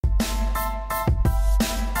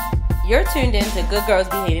You're tuned in to Good Girls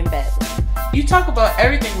Behaving Badly. You talk about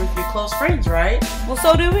everything with your close friends, right? Well,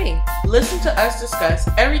 so do we. Listen to us discuss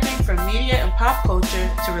everything from media and pop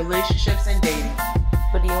culture to relationships and dating.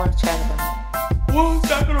 What do you want to chat about? Well, it's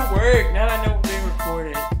not gonna work now that I know we're being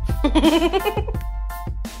recorded.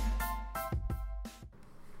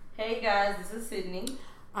 Hey guys, this is Sydney.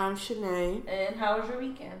 I'm Shanae. And how was your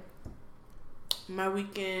weekend? My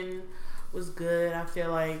weekend was good. I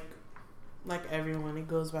feel like everyone, it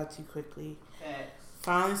goes by too quickly. Facts.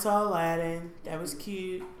 Finally saw Aladdin. That was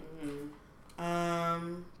cute.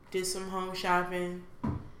 Did some home shopping.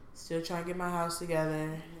 Still trying to get my house together.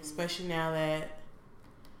 Especially now that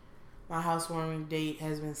my housewarming date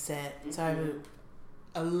has been set. So I have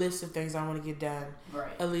a list of things I want to get done.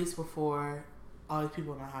 Right. At least before all these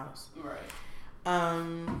people in my house. Right.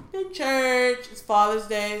 Been church. It's Father's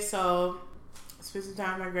Day, so I spent some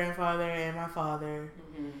time with my grandfather and my father.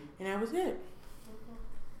 And that was it.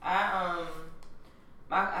 I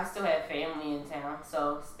still had family in town,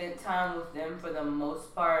 so spent time with them for the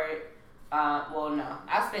most part.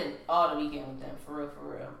 I spent all the weekend with them, for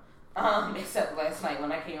real. Except last night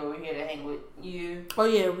when I came over here to hang with you. Oh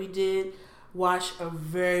yeah, we did watch a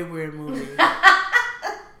very weird movie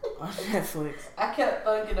on Netflix. I kept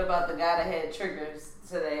thinking about the guy that had triggers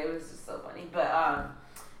today. It was just so funny. But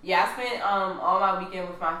yeah, I spent all my weekend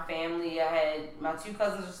with my family. I had my two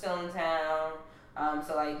cousins are still in town.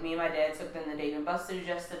 So like me and my dad took them to Dave & Buster's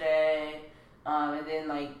yesterday. And then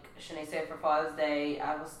like Shanae said, for Father's Day,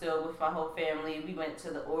 I was still with my whole family. We went to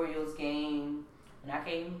the Orioles game, and I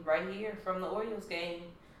came right here from the Orioles game.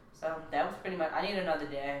 So that was pretty much. I need another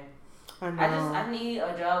day. I know. I need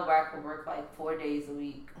a job where I could work like 4 days a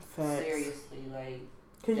week. Facts. Seriously, like.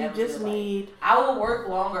 Because you just need... I will work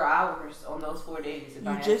longer hours on those 4 days if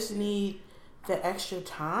I have to. You just need the extra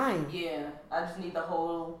time. Yeah, I just need the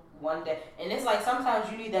whole one day. And it's like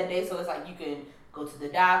sometimes you need that day so it's like you can go to the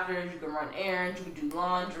doctors, you can run errands, you can do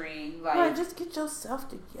laundry. Like, right, just get yourself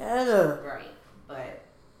together. Right, but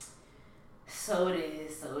so it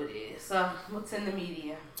is. So what's in the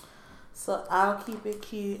media? So I'll keep it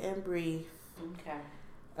cute and brief. Okay.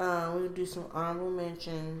 We'll do some honorable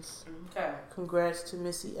mentions. Okay. Congrats to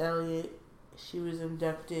Missy Elliott. She was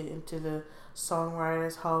inducted into the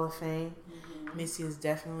Songwriters Hall of Fame. Missy has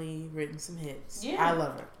definitely written some hits. Yeah. I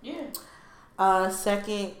love her. Yeah.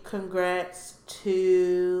 Second, congrats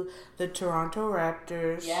to the Toronto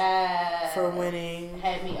Raptors. Yeah. For winning.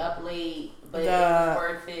 Had me up late, but it was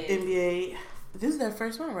worth it. NBA. This is their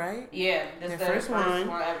first one, right? Yeah, this is their first one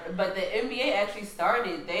ever. But the NBA actually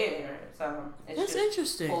started there, so it's that's just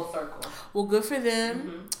interesting. Full circle. Well, good for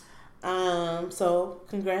them. So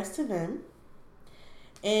congrats to them.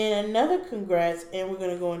 And another congrats, and we're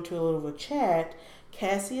gonna go into a little of a chat.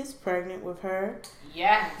 Cassie is pregnant with her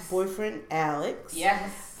boyfriend Alex.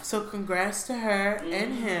 Yes. So congrats to her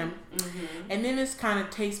and him. And then this kind of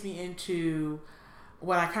takes me into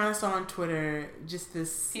what I kind of saw on Twitter. Just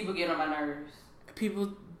this people get on my nerves.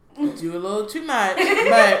 People do a little too much,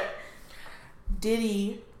 but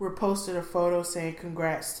Diddy reposted a photo saying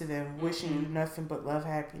congrats to them, wishing you nothing but love,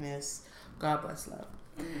 happiness, God bless love.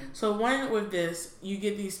 So one with this, you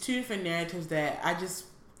get these two different narratives that I just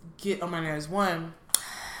get on my nerves. One,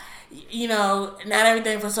 you know, not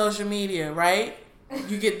everything for social media, right?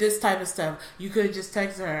 You get this type of stuff. You could have just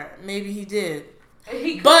texted her. Maybe he did.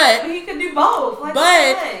 He could do both. Like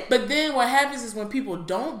but then what happens is when people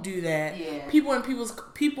don't do that,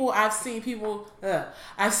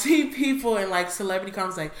 I've seen people in like celebrity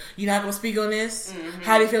comments like, you're not gonna speak on this?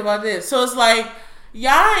 How do you feel about this? So it's like,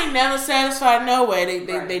 y'all ain't never satisfied no way.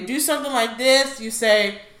 They do something like this, you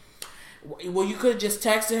say, well, you could have just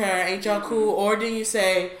texted her, ain't y'all cool? Or then you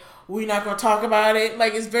say, we're not gonna talk about it.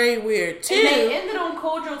 Like, it's very weird too. And they ended on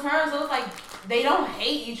cordial terms, so it's like they don't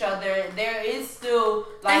hate each other. There is still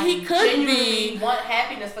like, and he could genuinely want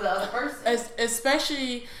happiness for the other person.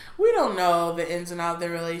 Especially, we don't know the ins and outs of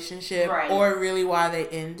their relationship, or really why they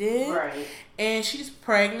ended. Right. And she's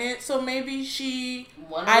pregnant, so maybe she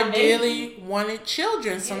ideally wanted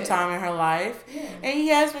children sometime in her life. Yeah. And he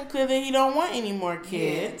has been clear that he don't want any more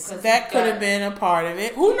kids. That could have been a part of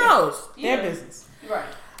it. Who knows? Their business. Right.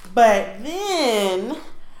 But then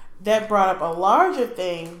that brought up a larger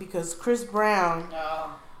thing because Chris Brown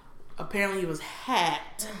apparently he was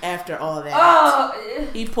hacked after all that.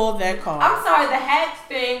 He pulled that card. I'm sorry, the hacked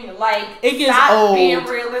thing, like, it gets stopped old. Being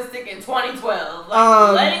realistic in 2012.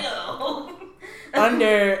 Like, let it go.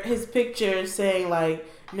 Under his picture saying like,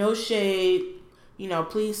 no shade, you know,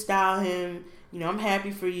 please style him. You know, I'm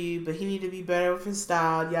happy for you, but he need to be better with his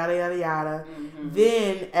style, yada, yada, yada.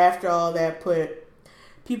 Then, after all that, put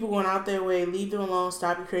people going out their way, leave them alone,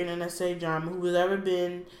 stop creating unnecessary drama. Who has ever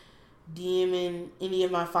been DMing any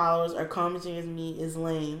of my followers or commenting as me is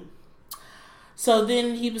lame. So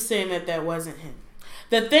then he was saying that wasn't him.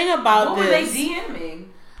 The thing about what were they DMing?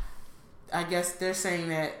 I guess they're saying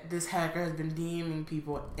that this hacker has been DMing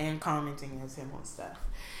people and commenting as him on stuff.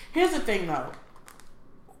 Here's the thing, though.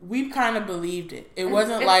 We kind of believed it. It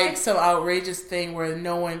wasn't like some outrageous thing where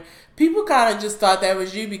people kind of just thought that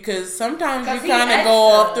was you, because sometimes you kind of go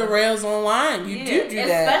off the rails online. You do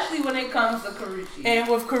that. Especially when it comes to Karrueche. And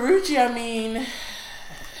with Karrueche, I mean,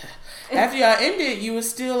 after y'all ended, you were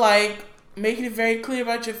still like making it very clear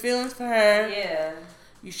about your feelings for her. Yeah.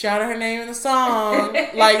 You shouted her name in the song.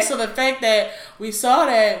 Like, so the fact that we saw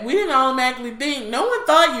that, we didn't automatically think, no one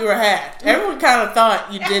thought you were hacked. Everyone kind of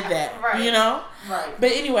thought you did that, right. you know? Right.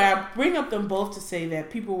 But anyway, I bring up them both to say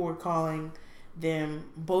that people were calling them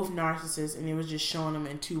both narcissists, and it was just showing them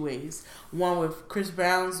in two ways. One with Chris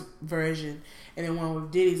Brown's version, and then one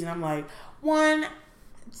with Diddy's. And I'm like,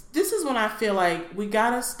 this is when I feel like we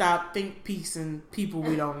gotta stop think piecing people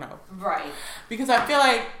we don't know. Right. Because I feel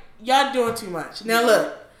like y'all doing too much. Now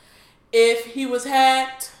look, if he was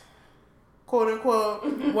hacked, quote unquote,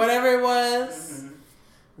 whatever it was,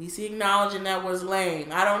 at least he acknowledging that was lame.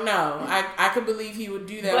 I don't know. I could believe he would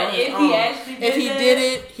do that but on his if own. He actually did if he did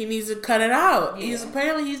it, he needs to cut it out. Yeah.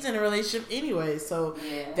 He's in a relationship anyway, so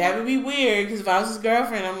that would be weird. Because if I was his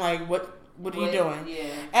girlfriend, I'm like, what are you doing? Yeah.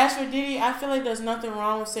 As for Diddy, I feel like there's nothing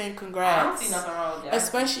wrong with saying congrats. I don't see nothing wrong with that.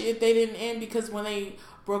 Especially if they didn't end, because when they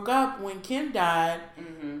broke up, when Kim died,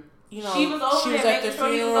 you know, she was at the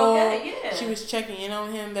funeral. Okay. Yeah. She was checking in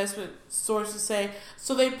on him. That's what sources say.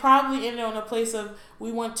 So they probably ended on a place of,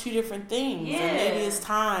 we want two different things, and maybe it's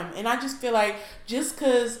time. And I just feel like just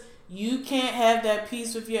because you can't have that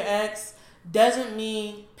peace with your ex doesn't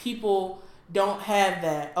mean people don't have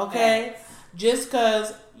that. Okay, just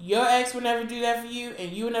because your ex would never do that for you,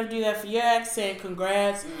 and you would never do that for your ex, saying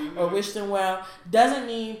congrats or wish them well, doesn't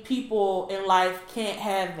mean people in life can't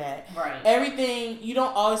have that. Right. Everything, you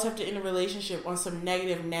don't always have to end a relationship on some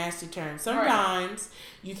negative, nasty terms. Sometimes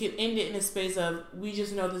you can end it in a space of, we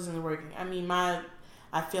just know this isn't working. I mean,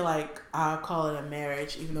 I feel like I'll call it a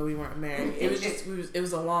marriage, even though we weren't married. It was just, it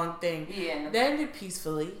was a long thing. Yeah. That ended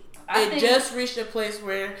peacefully. It just reached a place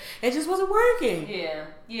where it just wasn't working. Yeah.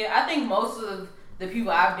 Yeah, I think most of the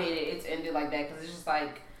people I've dated, it's ended like that, because it's just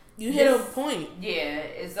like, you hit a point. Yeah,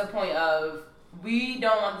 it's a point of, we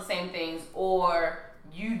don't want the same things, or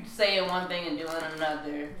you saying one thing and doing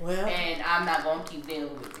another, and I'm not going to keep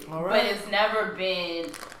dealing with it. All right. But it's never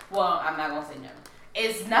been, well, I'm not going to say never.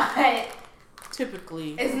 It's not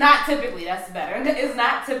typically, that's better. It's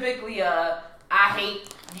not typically I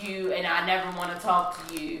hate you and I never want to talk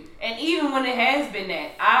to you. And even when it has been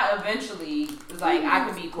that, I eventually was like, I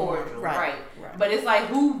could be cordial, right? But it's like,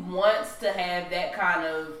 who wants to have that kind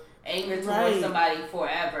of anger towards somebody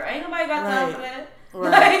forever? Ain't nobody got time for that.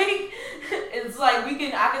 Like, it's like,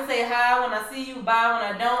 I can say hi when I see you, bye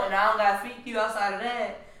when I don't, and I don't gotta speak to you outside of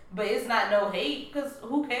that. But it's not no hate, because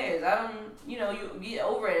who cares? I don't, you get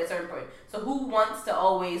over it at a certain point. So who wants to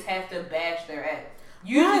always have to bash their ex?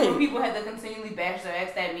 Usually when people have to continually bash their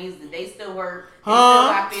ex, that means that they still hurt, they still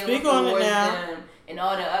got feelings towards them, and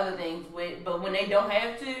all the other things. But when they don't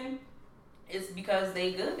have to, it's because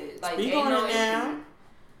they good. Like, ain't no issue.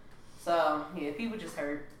 So, yeah, people just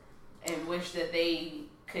hurt and wish that they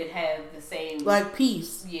could have the same... Like,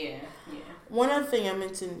 peace. Yeah. One other thing I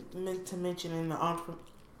meant to mention in the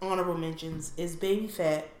honorable mentions is Baby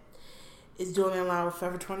Phat is doing it live with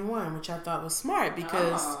Forever 21, which I thought was smart,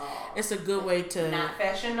 because it's a good way to... Not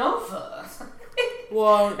Fashion Nova.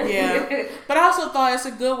 Well, yeah. But I also thought it's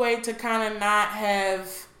a good way to kind of not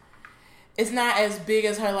have... It's not as big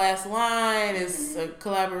as her last line. It's a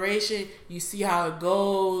collaboration. You see how it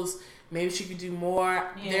goes. Maybe she could do more.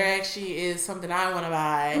 Yeah. There actually is something I want to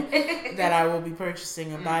buy that I will be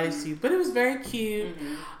purchasing a bodysuit. But it was very cute.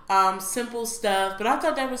 Simple stuff. But I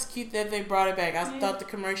thought that was cute that they brought it back. I thought the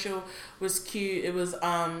commercial was cute. It was,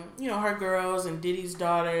 her girls and Diddy's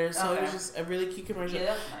daughter. So it was just a really cute commercial.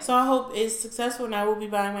 Yeah, nice. So I hope it's successful, and I will be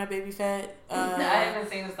buying my Baby Phat I haven't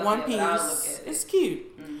seen the stuff one yet, piece. But I'll look at it. It's cute.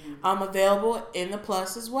 I'm available in the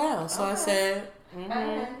Plus as well. So I said,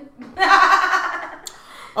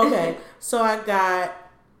 okay, so I got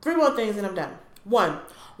 3 more things and I'm done. 1,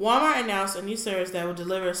 Walmart announced a new service that will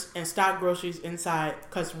deliver and stock groceries inside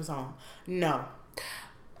customers' home. No.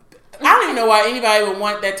 I don't even know why anybody would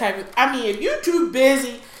want that type of... I mean, if you're too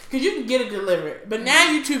busy, because you can get it delivered, but now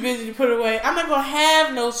you're too busy to put it away, I'm not going to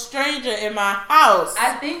have no stranger in my house.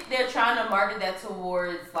 I think they're trying to market that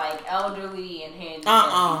towards, like, elderly and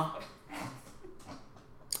handicapped.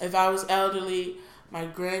 If I was elderly, my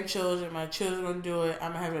grandchildren, my children don't do it,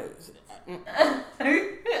 I'm going to have a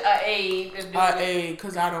aid.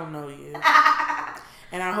 Because I don't know you.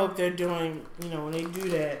 And I hope they're doing, when they do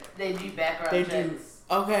that. They do background checks.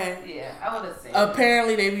 Okay. Yeah, I would have said.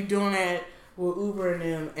 Apparently they be doing that with Uber and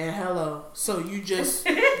them and Hello. So you just,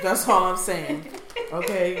 that's all I'm saying.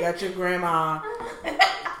 Okay, you got your grandma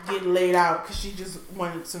getting laid out because she just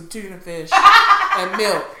wanted some tuna fish and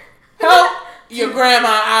milk. Help your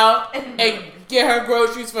grandma out and get her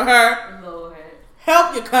groceries for her. Lord.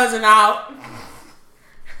 Help your cousin out.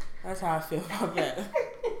 That's how I feel about that.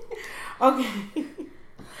 Okay.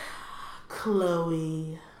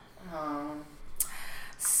 Chloe.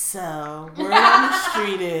 So, word on the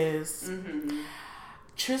street is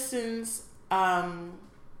Tristan's child's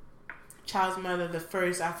mother, the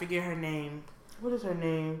first, I forget her name. What is her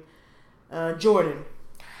name? Jordan.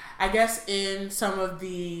 I guess in some of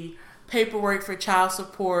the paperwork for child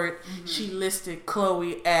support, she listed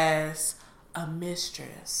Chloe as a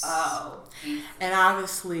mistress. Oh. And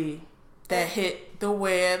obviously, that hit the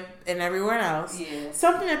web and everywhere else. Yeah.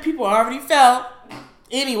 Something that people already felt.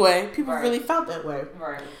 Anyway, people Right. really felt that way.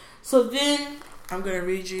 Right. So then, I'm going to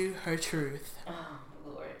read you her truth. Oh,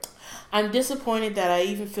 Lord. I'm disappointed that I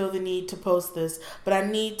even feel the need to post this, but I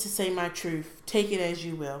need to say my truth. Take it as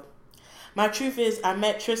you will. My truth is, I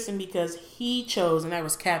met Tristan because he chose, and that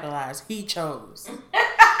was capitalized, he chose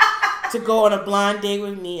to go on a blind date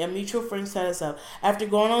with me. A mutual friend set us up. After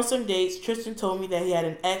going on some dates, Tristan told me that he had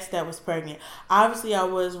an ex that was pregnant. Obviously, I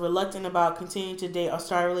was reluctant about continuing to date or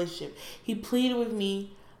start a relationship. He pleaded with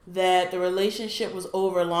me that the relationship was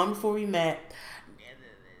over long before we met.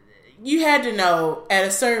 You had to know at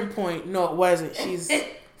a certain point, no, it wasn't. She's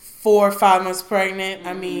 4 or 5 months pregnant.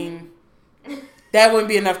 I mean, that wouldn't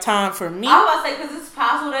be enough time for me. I was about to say, because it's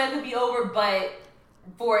possible that it could be over, but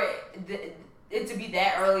for it to be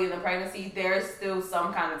that early in the pregnancy, there's still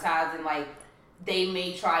some kind of ties, and like they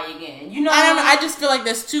may try again. You know, I don't know. I just feel like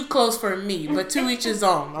that's too close for me, but to each his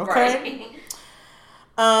own. Okay.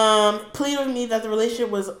 Right. Pleaded with me that the relationship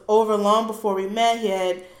was over long before we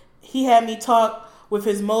met. He had me talk with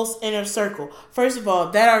his most inner circle. First of all,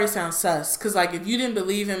 that already sounds sus. Because, like, if you didn't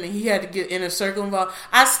believe him and he had to get inner circle involved,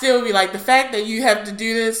 I'd still be like, the fact that you have to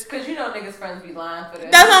do this. Because you know niggas' friends be lying for that.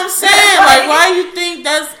 That's what I'm saying. Like, why you think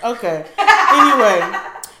that's... Okay. Anyway,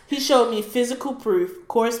 he showed me physical proof,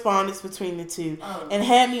 correspondence between the two, and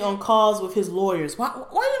had me on calls with his lawyers. Why you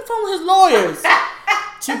on the phone with his lawyers?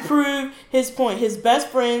 To prove his point. His best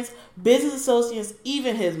friends, business associates,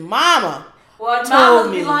 even his mama... Well,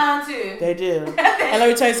 mamas be lying too. They do. And let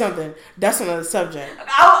me tell you something. That's another subject.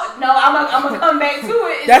 I'm going to come back to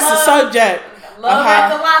it. That's the subject. Love at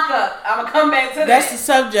the lockup. I'm going to come back to that. That's the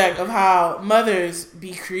subject of how mothers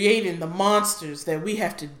be creating the monsters that we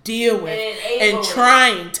have to deal with and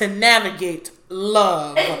trying to navigate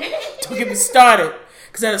love. Don't get me started.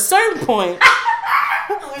 Because at a certain point,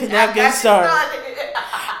 not get started.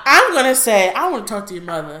 I'm going to say, I want to talk to your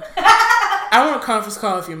mother. I want a conference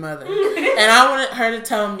call with your mother. And I want her to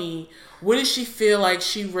tell me, what does she feel like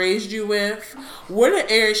she raised you with? What are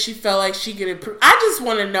the areas she felt like she could improve? I just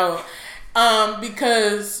want to know.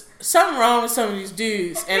 Because something wrong with some of these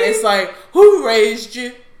dudes. And it's like, who raised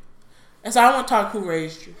you? And so I want to talk who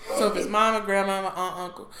raised you. So if it's mama, grandmama,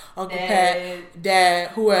 aunt, uncle Pat, dad,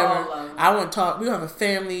 whoever. I want to talk. We have a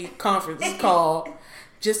family conference call.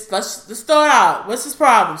 Just let's throw it out. What's his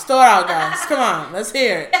problem? Let's throw it out, guys. Come on. Let's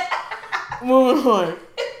hear it. Moving on.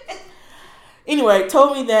 Anyway,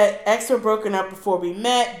 told me that ex were broken up before we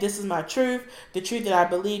met. This is my truth. The truth that I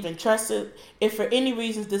believed and trusted. If for any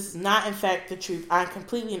reasons this is not in fact the truth, I'm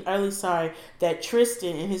completely and utterly sorry that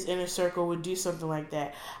Tristan and his inner circle would do something like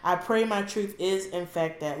that. I pray my truth is in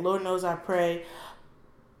fact that. Lord knows I pray.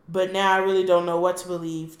 But now I really don't know what to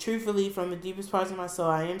believe. Truthfully, from the deepest parts of my soul,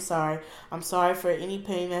 I am sorry. I'm sorry for any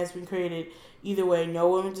pain that has been created. Either way, no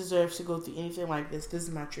woman deserves to go through anything like this. This is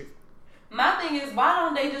my truth. My thing is, why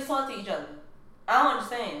don't they just talk to each other? I don't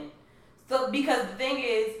understand. So, because the thing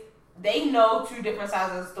is, they know 2 different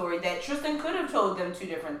sides of the story that Tristan could have told them 2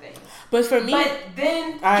 different things. But for me, but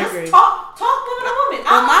then I just agree. talk woman to woman.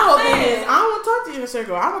 But my whole thing is, I don't want to talk to you in a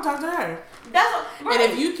circle. I want to talk to her. That's what, right.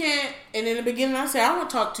 And if you can't, and in the beginning I said I want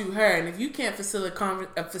to talk to her, and if you can't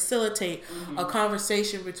facilitate a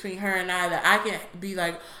conversation between her and I, that I can be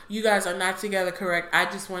like, you guys are not together, correct? I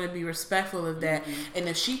just want to be respectful of that. And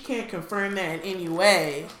if she can't confirm that in any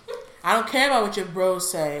way, I don't care about what your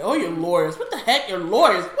bros say. Oh, your lawyers. What the heck, your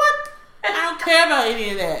lawyers? What? I don't care about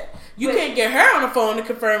any of that. You can't get her on the phone to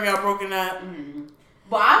confirm y'all broken up.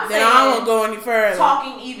 But I'm then saying, I won't go any further.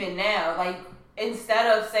 Talking even now, like, instead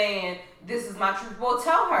of saying, this is my truth, well,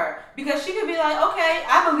 tell her. Because she could be like, okay,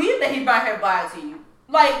 I believe that he might have lied to you.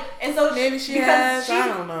 Like, and so maybe she has. I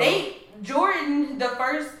don't know. Jordan, the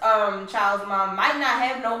first child's mom, might not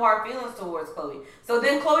have no hard feelings towards Chloe. So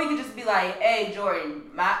then Chloe could just be like, "Hey, Jordan,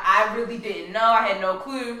 I really didn't know. I had no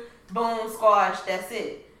clue. Boom, squash. That's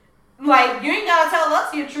it." Like, you ain't gotta tell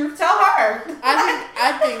us your truth. Tell her.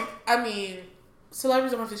 I mean,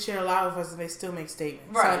 celebrities don't have to share a lot with us, and they still make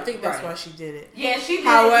statements. Right. So I think that's why she did it. Yeah, she did.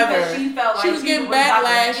 However, it because she felt like she was getting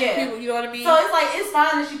backlash. Yeah. People, you know what I mean? So it's like it's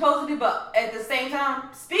fine that she posted it, but at the same time,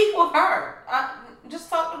 speak with her. Just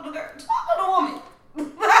talk to the girl. Talk to the woman.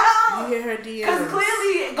 You hear her DMs. Because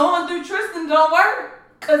clearly going through Tristan don't work.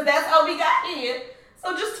 Because that's how we got here.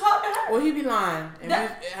 So just talk to her. Well, he be lying.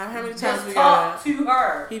 How many times we talk to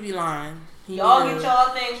her. He be lying. Y'all get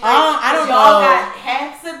y'all things straight. I don't know. Y'all got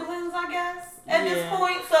half siblings, I guess, at this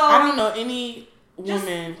point. So I don't know any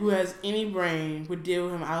woman who has any brain would deal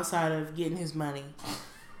with him outside of getting his money.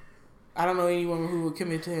 I don't know any woman who would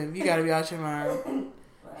commit to him. You got to be out your mind.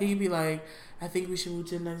 He'd be like, I think we should move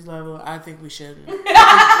to the next level. I think we shouldn't.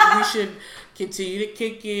 I think we should continue to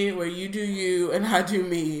kick it where you do you and I do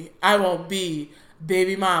me. I won't be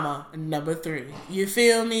baby mama number 3. You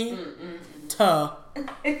feel me? Tuh.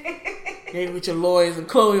 Maybe with your lawyers and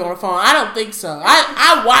Chloe on the phone. I don't think so.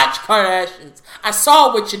 I watch Kardashians. I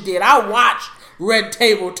saw what you did. I watched Red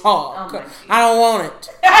Table Talk. I don't want it.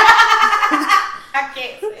 I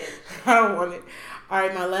can't say it. I don't want it. All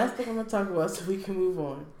right, my last thing I'm going to talk about so we can move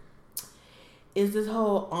on is this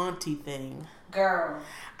whole auntie thing. Girl.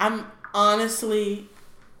 I'm honestly...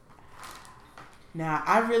 Now,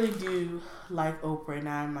 I really do like Oprah and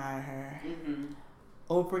I admire her. Mm-hmm.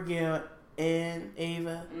 Oprah, Gail, and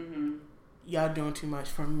Ava, y'all doing too much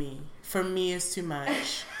for me. For me, it's too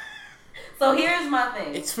much. So here's my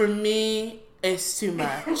thing. It's for me, it's too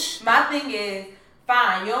much. My thing is,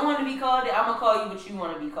 fine, you don't want to be called it, I'm going to call you what you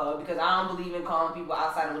want to be called because I don't believe in calling people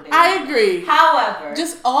outside of what they I agree. However,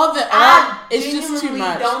 just all the it's just too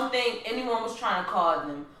much. I don't think anyone was trying to call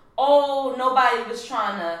them. Oh, nobody was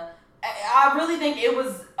trying to. I really think it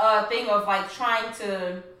was a thing of like trying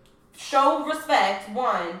to show respect,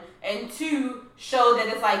 1, and 2, show that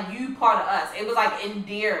it's like you part of us. It was like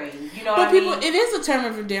endearing, you know what I mean? But it is a term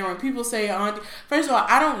of endearment. People say auntie. First of all,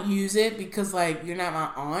 I don't use it because like you're not my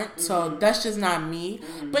aunt, so that's just not me.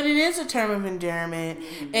 But it is a term of endearment.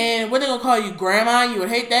 And what they gonna call you, grandma? You would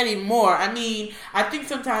hate that even more. I mean, I think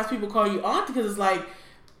sometimes people call you auntie because it's like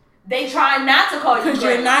they try not to call you because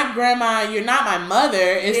you're not grandma. You're not my mother.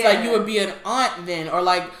 It's like you would be an aunt then,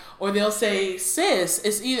 or they'll say sis.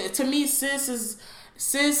 It's either to me sis is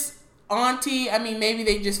sis. Auntie, I mean, maybe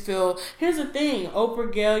they just feel. Here's the thing,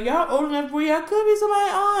 Oprah, Gail, y'all old enough where y'all could be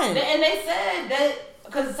somebody's aunt. And they said that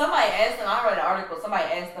because somebody asked them. I read an article. Somebody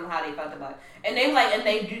asked them how they felt about it, and they like, and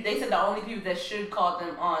they said the only people that should call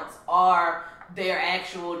them aunts are their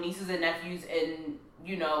actual nieces and nephews, and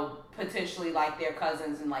you know, potentially like their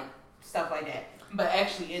cousins and like stuff like that, but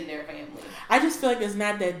actually in their family. I just feel like it's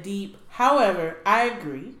not that deep. However, I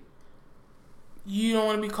agree. You don't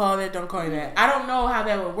want to be called that, don't call you that. I don't know how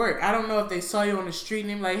that would work. I don't know if they saw you on the street and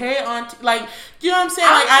they be like, hey, auntie. Like, you know what I'm saying?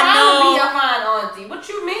 Like, I know. I'm trying to be a fine auntie. What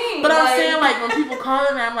you mean? But I'm saying, like, when people call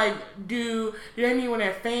them, I'm like, do they mean when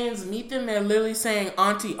their fans meet them, they're literally saying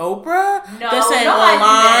Auntie Oprah? No, they're saying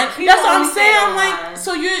online. That's what I'm saying. I'm online. like,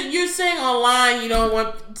 so you're saying online you don't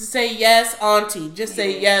want to say yes, Auntie. Just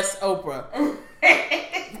say yes, Oprah.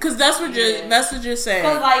 Because that's what you're saying.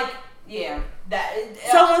 Because, like,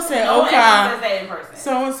 someone said, no okay. Says that in person.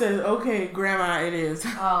 Someone says, okay, grandma, it is.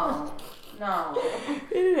 Oh, no.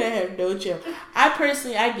 They didn't have no chill.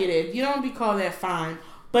 I get it. If you don't be called that, fine.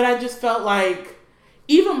 But I just felt like,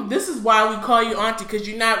 even this is why we call you auntie, because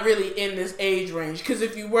you're not really in this age range. Because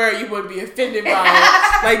if you were, you would be offended by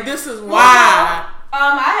it. Like, this is why.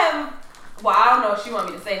 I don't know if she want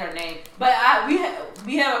me to say her name, but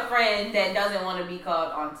we have a friend that doesn't want to be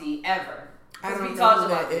called auntie ever. I don't know who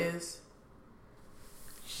that is.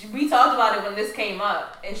 We talked about it when this came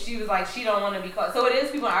up, and she was like, she don't want to be called. So it is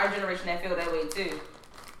people in our generation that feel that way too.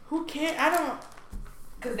 Who can't? I don't.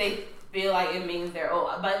 Because they feel like it means they're old.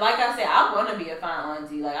 But like I said, I want to be a fine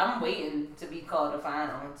auntie. Like, I'm waiting to be called a fine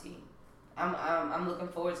auntie. I'm looking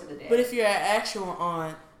forward to the day. But if you're an actual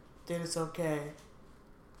aunt, then it's okay.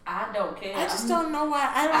 I don't care. I just don't know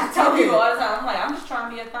why. I tell people all the time. I'm like, I'm just trying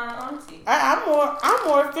to be a fine auntie. I'm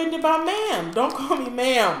more offended by ma'am. Don't call me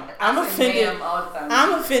ma'am. I'm offended. Ma'am all the time.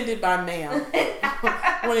 I'm offended by ma'am.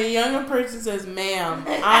 When a younger person says ma'am,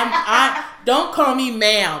 don't call me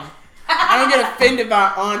ma'am. I don't get offended by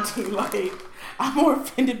auntie. Like, I'm more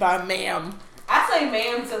offended by ma'am. I say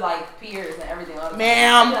ma'am to like peers and everything else.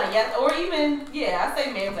 Ma'am. Like, yes, or even I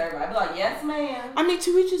say ma'am to everybody. I be like, yes, ma'am. I mean,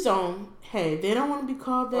 to each his own. Hey, they don't want to be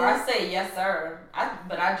called that. Or I say yes, sir. I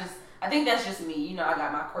think that's just me. You know, I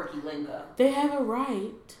got my quirky lingo. They have a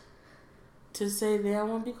right to say they don't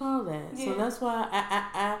want to be called that. Yeah. So that's why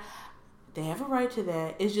I they have a right to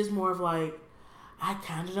that. It's just more of like, I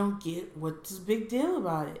kind of don't get what's the big deal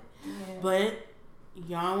about it. Yeah. But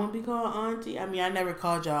y'all want to be called auntie? I mean, I never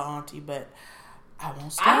called y'all auntie, but I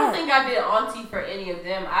won't stop. I don't think I did auntie for any of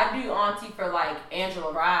them. I do auntie for like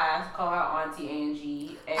Angela Rye. I call her Auntie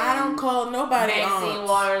Angie. And I don't call nobody Maxine aunt.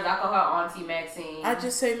 Waters. I call her Auntie Maxine. I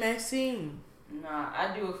just say Maxine. Nah,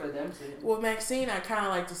 I do it for them too. Well, Maxine, I kind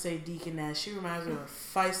of like to say Deaconess. She reminds me of a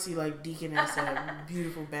feisty like Deaconess at a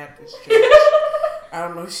beautiful Baptist church. I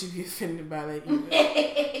don't know if she'd be offended by that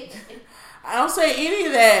either. I don't say any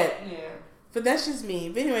of that. Yeah. But that's just me.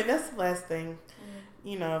 But anyway, that's the last thing.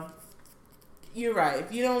 You know, you're right.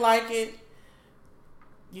 If you don't like it,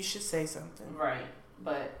 you should say something. Right.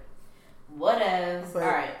 But whatevs. All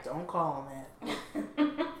right. Don't call them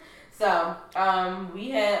that. So, we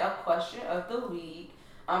had a question of the week.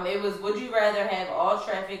 It was, would you rather have all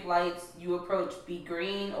traffic lights you approach be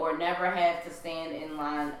green or never have to stand in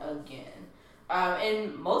line again?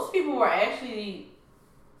 And most people were actually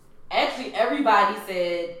everybody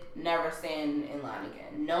said never stand in line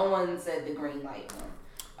again. No one said the green light one.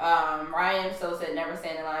 Ryan so said never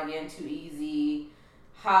stand in line again, too easy.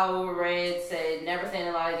 Howard Red said never stand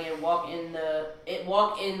in line again, walk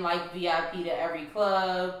in like VIP to every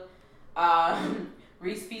club.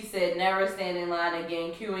 Reese P said never stand in line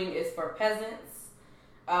again, queuing is for peasants.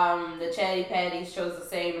 The Chatty Patties chose the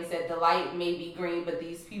same and said the light may be green, but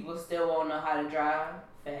these people still won't know how to drive.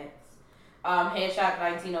 Facts. Headshot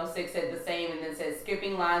 1906 said the same and then said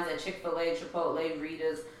skipping lines at Chick-fil-A, Chipotle,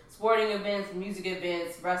 Rita's, sporting events, music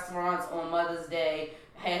events, restaurants on Mother's Day,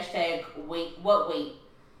 hashtag wait.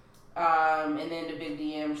 And then the Big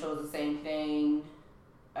DM chose the same thing.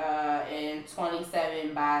 And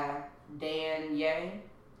 27 by Danye,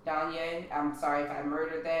 I'm sorry if I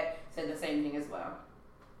murdered that, said the same thing as well.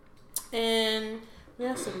 And we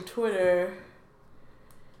have some Twitter.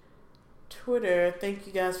 Thank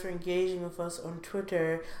you guys for engaging with us on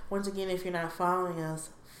Twitter. Once again, if you're not following us,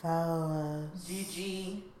 follow us.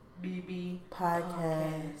 GGBB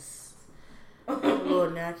Podcast. Oh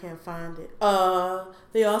Lord, now I can't find it.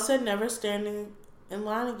 They all said never standing in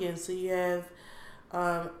line again. So you have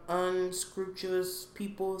Unscrupulous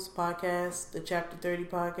People's Podcast, the Chapter 30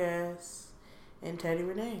 Podcast, and Teddy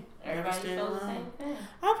Renee. Everybody feels the same thing.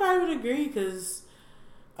 I probably would agree because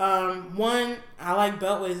one, I like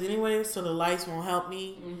beltways anyway, so the lights won't help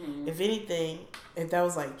me. Mm-hmm. If anything, if that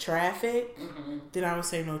was like traffic, then I would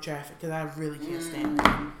say no traffic because I really can't stand it.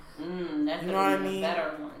 That's you know what I mean?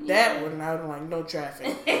 Better one. That one, I would like no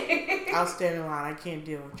traffic. I'll stand in line. I can't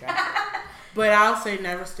deal with traffic. But I'll say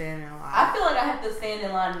never stand in line. I feel like I have to stand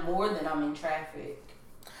in line more than I'm in traffic.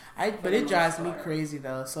 But it drives me crazy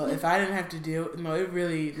though. So if I didn't have to it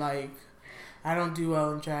really like I don't do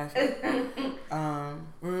well in traffic.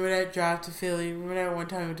 Remember that drive to Philly? Remember that one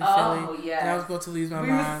time we went to Philly? Oh, yeah. And I was going to lose my mind.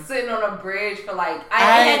 We were sitting on a bridge for it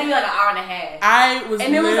had to be like an hour and a half. And it was a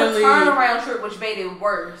turnaround trip, which made it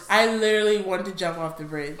worse. I literally wanted to jump off the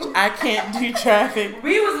bridge. I can't do traffic.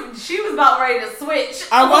 She was about ready to switch.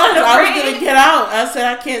 I was going to get out. I said,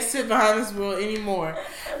 I can't sit behind this wheel anymore.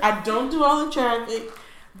 I don't do well in traffic.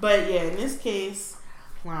 But yeah, in this case,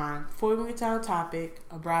 line. Before we get to our topic,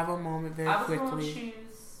 a Bravo moment very quickly.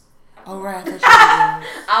 Right.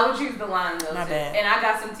 I would choose the line though. My bad. And I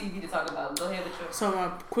got some TV to talk about. Go ahead with yours. So my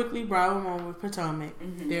quickly Bravo moment with Potomac.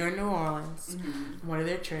 Mm-hmm. They're in New Orleans. Mm-hmm. One of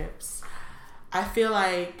their trips. I feel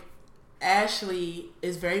like Ashley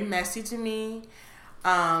is very messy to me.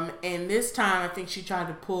 And this time I think she tried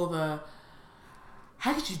to pull the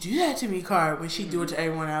 "how could you do that to me" card when she do it to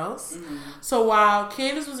everyone else. Mm-hmm. So while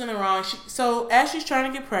Candace was in the wrong, Ashley's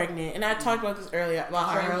trying to get pregnant, and I talked about this earlier about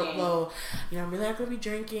her I'm really not gonna be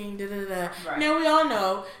drinking. Right. Now we all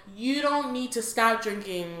know you don't need to stop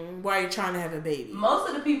drinking while you're trying to have a baby. Most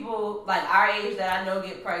of the people like our age that I know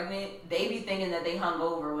get pregnant, they be thinking that they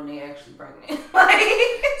hungover when they actually pregnant.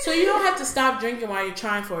 So you don't have to stop drinking while you're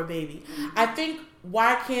trying for a baby. Mm-hmm. I think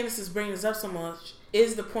why Candace is bringing this up so much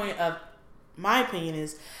is the point of. My opinion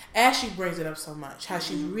is Ashley brings it up so much. How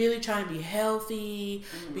she's really trying to be healthy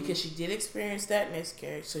because she did experience that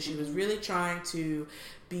miscarriage. So she was really trying to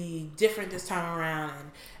be different this time around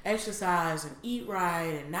and exercise and eat right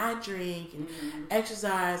and not drink and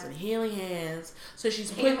exercise and healing hands. So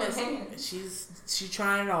she's putting this, she's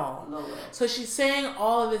trying it all. So she's saying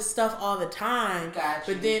all of this stuff all the time,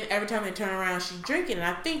 but then every time they turn around she's drinking. And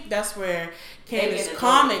I think that's where Candace's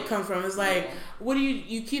comment comes from. It's like, what do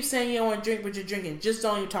you keep saying you don't want to drink but you're drinking, just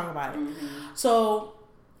don't even talk about it. So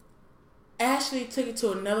Ashley took it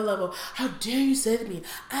to another level. How dare you say to me,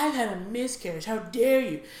 I've had a miscarriage. How dare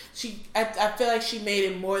you? I feel like she made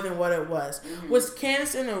it more than what it was. Was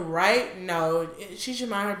Candace in the right? No. She should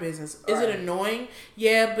mind her business. Is it annoying?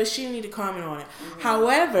 Yeah, but she need to comment on it.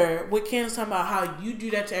 However, with Candace talking about how you do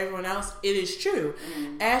that to everyone else, it is true.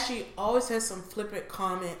 Ashley always has some flippant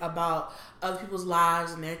comment about other people's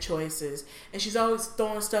lives and their choices, and she's always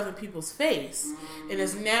throwing stuff in people's face, and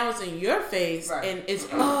it's in your face, and it's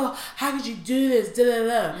how could you do this? Da da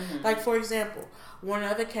da. Like, for example, one of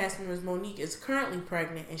the other cast members, Monique, is currently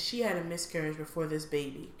pregnant, and she had a miscarriage before this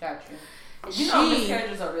baby. Gotcha. You know,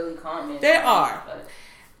 miscarriages are really common. They are. But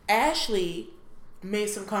Ashley made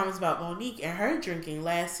some comments about Monique and her drinking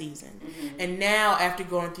last season, and now after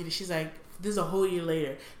going through this, she's like, this is a whole year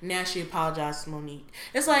later. Now she apologized to Monique.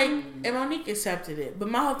 It's like, and Monique accepted it. But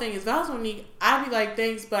my whole thing is, if I was Monique, I'd be like,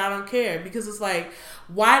 thanks, but I don't care. Because it's like,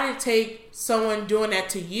 why did it take someone doing that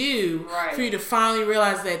to you for you to finally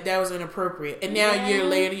realize that that was inappropriate? And now a year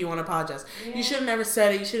later, you want to apologize. You should have never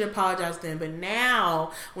said it. You should have apologized then. But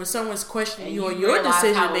now, when someone's questioning you on your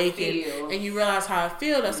decision making, and you realize how it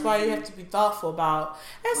feels, that's why you have to be thoughtful about,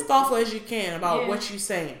 as thoughtful as you can about what you're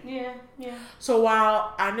saying. So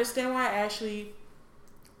while I understand why Ashley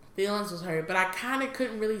feelings was hurt, but I kind of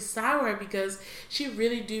couldn't really side with her because she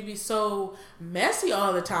really do be so messy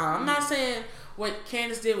all the time. I'm not saying what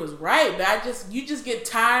Candace did was right, but you just get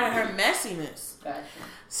tired of her messiness. Gotcha.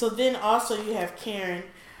 So then also you have Karen,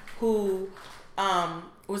 who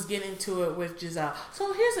was getting into it with Giselle.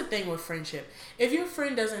 So here's the thing with friendship. If your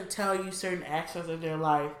friend doesn't tell you certain aspects of their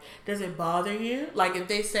life, does it bother you? Like if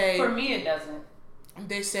they say... For me, it doesn't.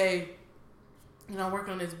 They say, you know, I'm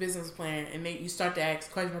working on this business plan, and you start to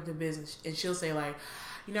ask questions about the business, and she'll say like,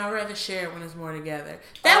 you know, I'd rather share it when it's more together.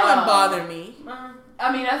 That wouldn't bother me.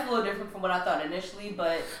 I mean, that's a little different from what I thought initially,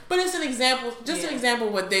 but it's an example, an example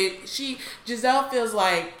of what Giselle feels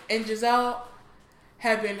like, and Giselle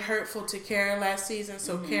had been hurtful to Karen last season,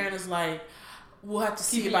 so Karen is like, we'll have to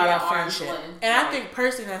see about our friendship. And I think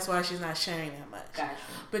personally that's why she's not sharing that much. Gotcha.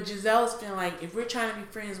 But Giselle is feeling like, if we're trying to be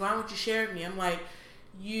friends, why won't you share with me? I'm like,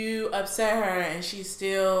 you upset her and she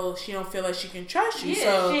don't feel like she can trust you.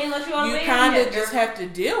 So you kind of just have to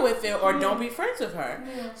deal with it or don't be friends with her.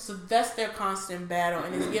 So that's their constant battle,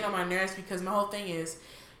 and it's getting on my nerves because my whole thing is,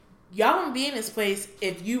 y'all wouldn't be in this place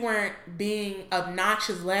if you weren't being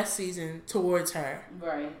obnoxious last season towards her.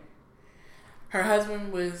 Right. Her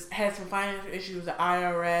husband had some financial issues with the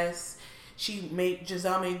IRS.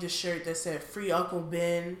 Giselle made this shirt that said "Free Uncle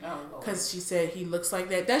Ben" because she said he looks like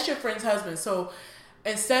that. That's your friend's husband. So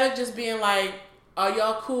instead of just being like, are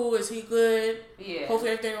y'all cool? Is he good? Yeah.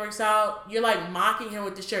 Hopefully everything works out. You're like mocking him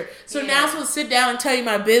with the shirt. So now I'm supposed to sit down and tell you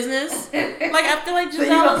my business? Like, I feel like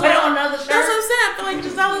Giselle is on another shirt. That's what I'm saying. I feel like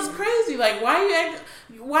Giselle is crazy. Like,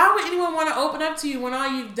 why would anyone want to open up to you when all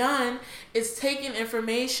you've done is taken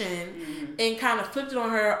information and kind of flipped it on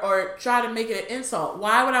her or try to make it an insult?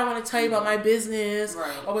 Why would I want to tell you about my business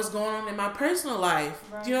or what's going on in my personal life?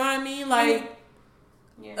 Right. Do you know what I mean? Like,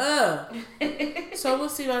 So we'll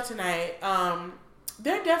see about tonight.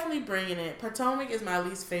 They're definitely bringing it. Potomac is my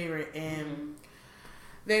least favorite, and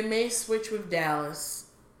they may switch with Dallas.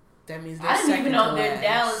 That means they're second to last. I didn't even know that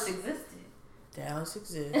Dallas existed. Dallas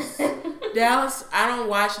exists. Dallas, I don't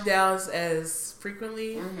watch Dallas as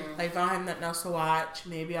frequently. Like, if I don't have nothing else to watch,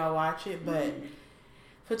 maybe I'll watch it. But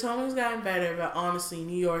Potomac's gotten better. But honestly,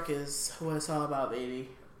 New York is what it's all about, baby.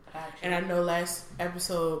 Gotcha. And I know last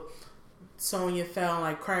episode, Sonya fell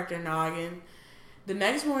and cracked her noggin. The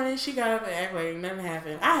next morning, she got up and acted like nothing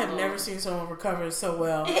happened. I have never seen someone recover so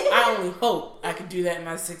well. I only hope I could do that in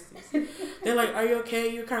my 60s. They're like, are you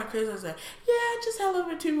okay? You're kind of crazy. I was like, yeah, I just had a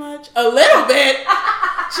little bit too much. A little bit?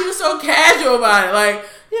 She was so casual about it. Like,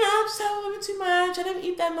 I just had a little bit too much. I didn't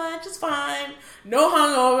eat that much. It's fine. No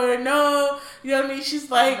hungover. No, you know what I mean?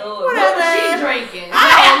 She's like, whatever. What was she drinking?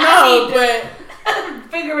 I don't know,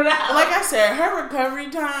 but figure it out. Like I said, her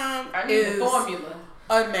recovery time is the formula.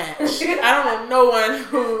 Unmatched. I don't know no one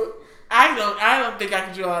who I don't think I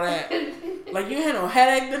can do all that. Like, you had no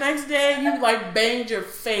headache the next day, you banged your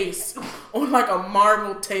face on a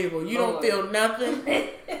marble table. You don't feel nothing.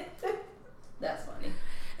 That's funny.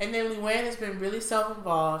 And then Luann has been really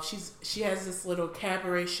self-involved. She has this little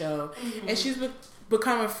cabaret show, and she's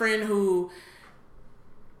become a friend who,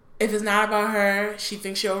 if it's not about her, she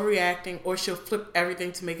thinks she's overreacting, or she'll flip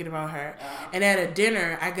everything to make it about her. And at a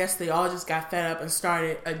dinner, I guess they all just got fed up and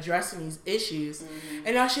started addressing these issues.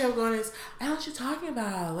 And all she ever going is, I know what you're talking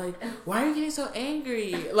about. Like, why are you getting so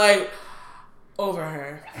angry? Like, over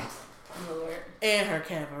her. Lord. And her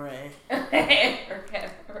cabaret. And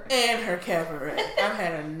her cabaret. I've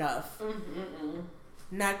had enough.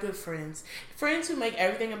 Not good friends. Friends who make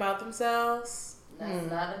everything about themselves.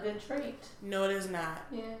 That's not a good trait. No, it is not.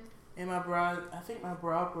 Yeah. And I think my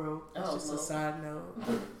bra broke. That's just a side note.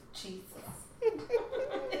 Jesus.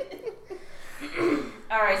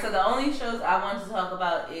 Alright, so the only shows I wanted to talk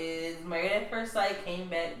about is Married at First Sight came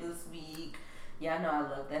back this week. Yeah, I know I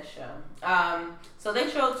love that show. So they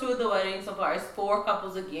showed 2 of the weddings so far. It's 4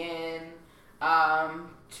 couples again.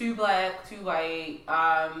 2 black, 2 white.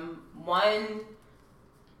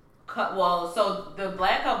 So the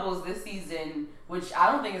black couples this season, which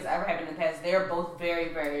I don't think has ever happened in the past, they're both very,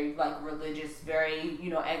 very like religious, very,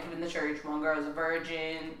 active in the church. One girl is a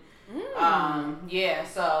virgin. Yeah,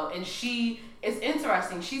 so, and it's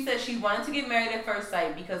interesting. She said she wanted to get married at first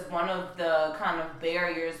sight because one of the kind of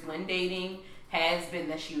barriers when dating has been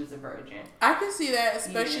that she was a virgin. I can see that,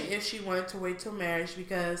 especially if she wanted to wait till marriage,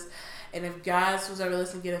 because, and if guys was ever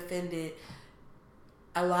listening get offended,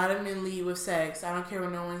 a lot of men lead with sex. I don't care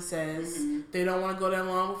what no one says. They don't want to go that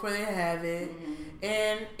long before they have it.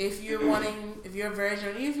 And if you're a virgin,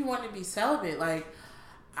 or even if you want to be celibate, like,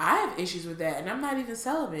 I have issues with that, and I'm not even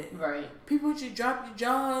celibate. Right. People just drop your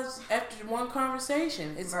jaws after one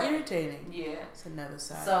conversation. It's irritating. Yeah. It's another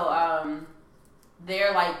side. So,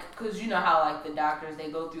 they're like, because you know how like the doctors,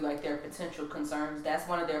 they go through like their potential concerns. That's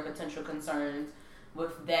one of their potential concerns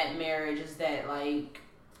with that marriage is that like,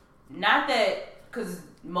 not that, because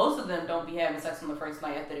most of them don't be having sex on the first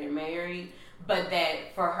night after they're married, but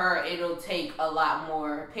that for her it'll take a lot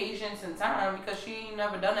more patience and time because she ain't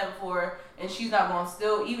never done that before, and she's not going to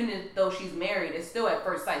still, even though she's married, it's still at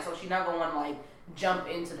first sight, so she's not going to want to like jump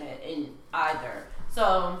into that in either.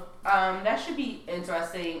 So that should be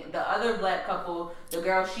interesting. The other black couple, the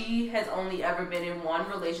girl, she has only ever been in one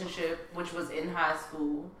relationship, which was in high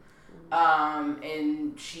school,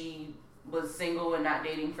 and she was single and not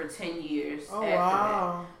dating for 10 years after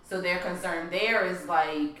that. So their concern there is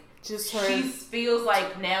like, just her. She feels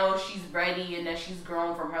like now she's ready and that she's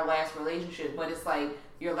grown from her last relationship, but it's like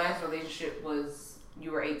your last relationship was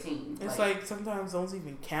you were 18. It's like sometimes those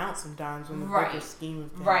even count sometimes in the bigger scheme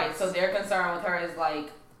of things. Right. So their concern with her is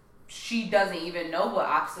like she doesn't even know what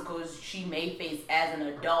obstacles she may face as an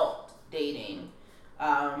adult dating,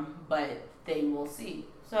 but they will see.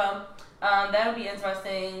 So that'll be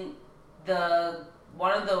interesting.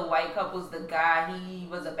 One of the white couples, the guy, he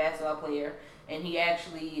was a basketball player, and he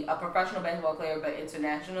actually a professional basketball player, but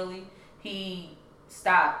internationally, he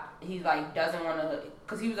stopped. He like doesn't want to,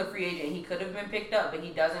 because he was a free agent. He could have been picked up, but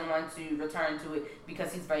he doesn't want to return to it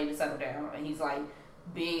because he's ready to settle down. And he's like,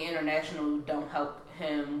 being international don't help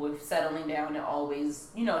him with settling down and always,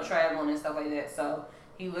 traveling and stuff like that. So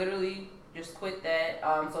he literally just quit that.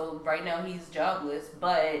 So right now he's jobless,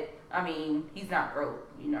 but I mean, he's not broke,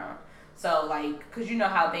 So, like, because you know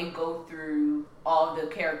how they go through all the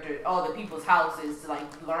people's houses to,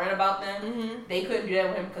 like, learn about them. They couldn't do that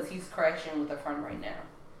with him because he's crashing with a friend right now.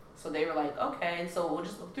 So they were like, okay, so we'll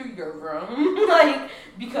just look through your room. Like,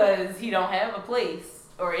 because he don't have a place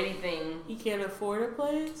or anything. He can't afford a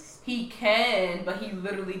place? He can, but he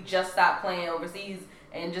literally just stopped playing overseas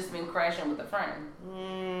and just been crashing with a friend.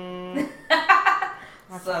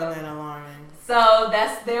 I find that alarming. So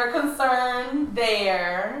that's their concern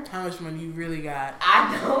there. How much money you really got?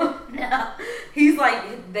 I don't know. He's like,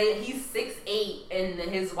 he's 6'8" and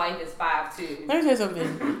his wife is 5'2". Let me say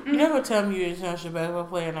something. You never tell me you're an international basketball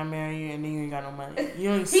player and I marry you and then you ain't got no money. You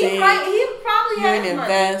don't say. He probably has money. You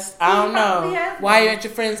invest. I don't know. Why you at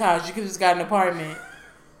your friend's house? You could just got an apartment.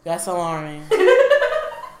 That's alarming.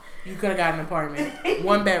 You could have got an apartment.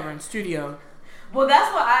 1 bedroom, studio. Well,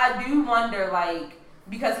 that's what I do wonder, like,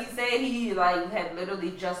 because he said he like had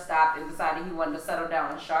literally just stopped and decided he wanted to settle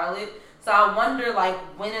down in Charlotte. So I wonder, like,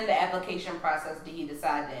 when in the application process did he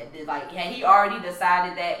decide that? Had he already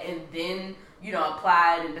decided that and then,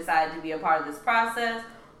 applied and decided to be a part of this process?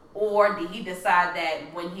 Or did he decide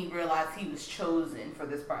that when he realized he was chosen for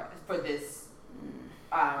this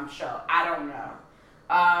show? I don't know.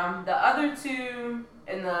 The other 2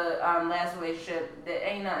 in the last relationship, there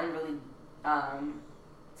ain't nothing really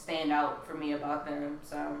stand out for me about them.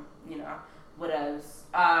 So, what else?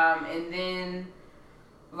 And then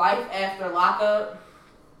Life After Lockup.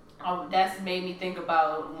 That's made me think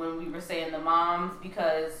about when we were saying the moms,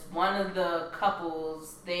 because one of the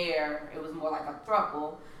couples there, it was more like a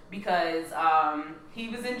throuple, because he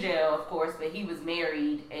was in jail, of course, but he was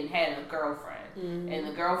married and had a girlfriend. Mm-hmm. And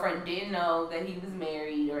the girlfriend didn't know that he was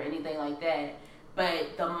married or anything like that.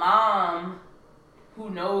 But the mom, who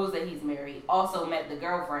knows that he's married, also met the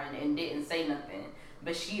girlfriend and didn't say nothing.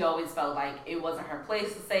 But she always felt like it wasn't her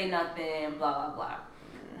place to say nothing, blah, blah, blah.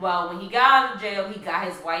 Well, when he got out of jail, he got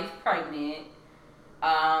his wife pregnant.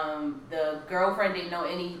 The girlfriend didn't know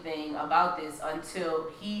anything about this until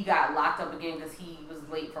he got locked up again because he was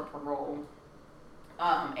late for parole.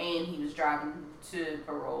 And he was driving to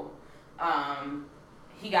parole.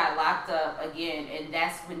 He got locked up again, and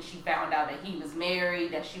that's when she found out that he was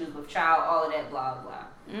married, that she was with child, all of that, blah, blah.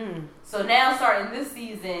 So now, starting this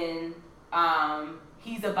season,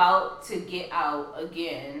 he's about to get out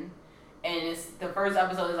again. And it's the first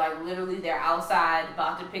episode is like literally they're outside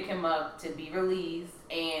about to pick him up to be released,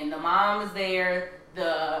 and the mom is there,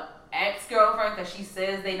 the ex-girlfriend, because she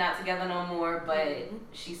says they not together no more, but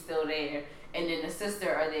she's still there, and then the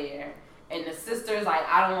sister are there, and the sister's like,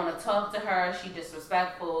 I don't want to talk to her, she's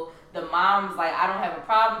disrespectful. The mom's like, I don't have a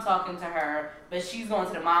problem talking to her, but she's going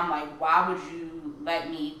to the mom like, why would you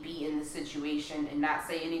let me be in this situation and not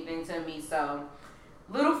say anything to me? So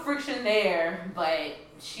little friction there, but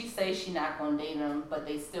she says she not gonna date him, but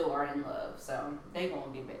they still are in love, so they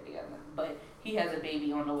gonna get back together. But he has a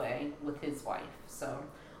baby on the way with his wife, so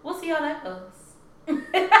we'll see how that goes.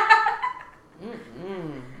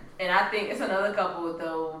 And I think it's another couple.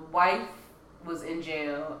 The wife was in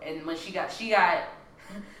jail, and when she got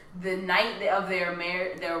the night of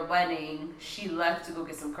their wedding, she left to go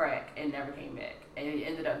get some crack and never came back, and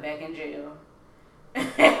ended up back in jail.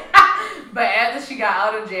 But after she got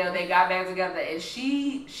out of jail, they got back together, and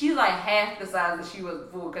she's like half the size that she was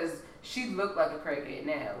before, because she looked like a crackhead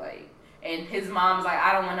now, like. And his mom's like,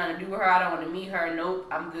 I don't want nothing to do with her, I don't want to meet her, nope,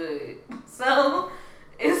 I'm good. So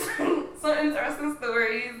it's some interesting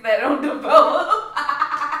stories that don't develop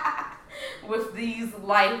with these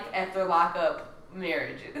life after lockup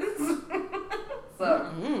marriages.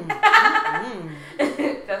 So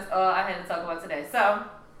that's all I had to talk about today. So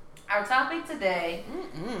our topic today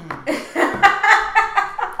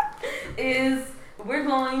is we're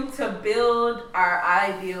going to build our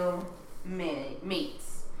ideal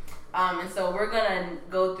mates. And so we're going to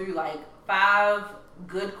go through like 5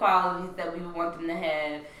 good qualities that we would want them to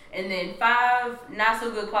have, and then 5 not so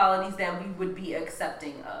good qualities that we would be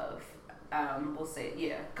accepting of. We'll say,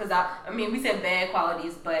 yeah. Because, I mean, we said bad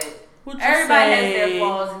qualities, but everybody has their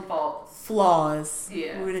flaws and faults. Flaws.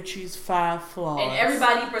 Yeah. We're going to choose 5 flaws. And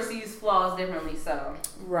everybody perceives flaws differently, so.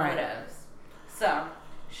 Right. What else? So,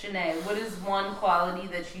 Shanae, what is one quality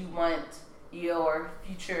that you want your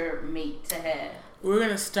future mate to have? We're going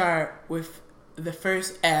to start with the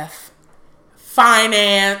first F.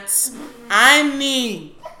 Finance. I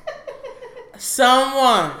need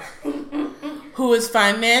someone who is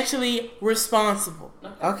financially responsible.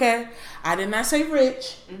 Okay? I did not say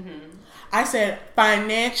rich. I said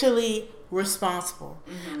financially responsible.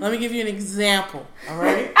 Let me give you an example. All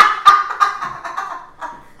right?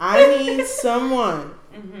 I need someone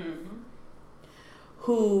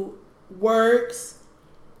who works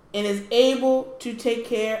and is able to take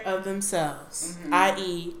care of themselves,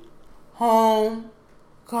 i.e., home,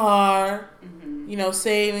 car,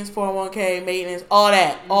 savings, 401k, maintenance, all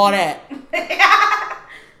that.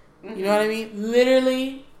 You know what I mean?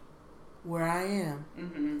 Literally, where I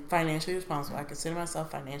am, financially responsible. I consider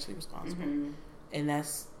myself financially responsible, and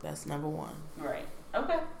that's number 1. Right.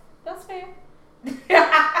 Okay, that's fair.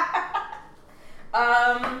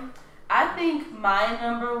 I think my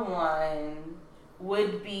number 1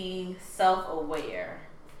 would be self-aware.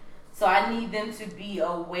 So I need them to be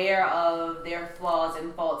aware of their flaws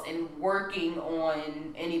and faults and working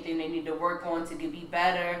on anything they need to work on to be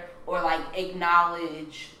better, or like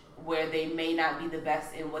acknowledge where they may not be the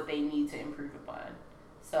best in what they need to improve upon.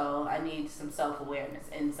 So I need some self-awareness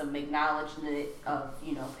and some acknowledgement of,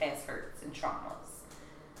 past hurts and traumas.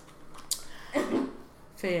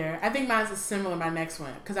 Fair. I think mine's similar to my next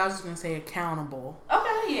one, because I was just going to say accountable.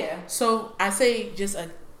 Okay, yeah. So I say just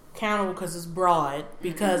accountable because it's broad,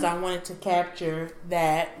 because I wanted to capture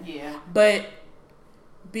that. Yeah. But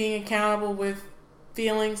being accountable with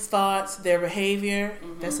feelings, thoughts, their behavior,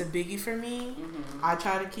 that's a biggie for me. I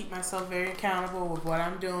try to keep myself very accountable with what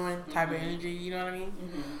I'm doing, type of energy, you know what I mean?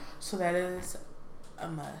 So that is a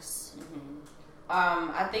must.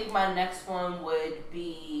 I think my next one would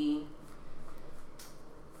be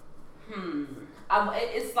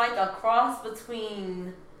it's like a cross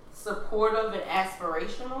between supportive and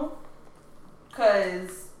aspirational,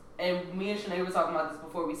 because and me and Shanae were talking about this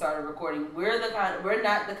before we started recording. We're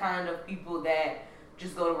not the kind of people that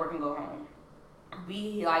just go to work and go home.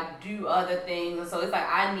 We like do other things, and so it's like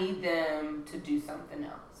I need them to do something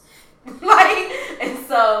else. Like,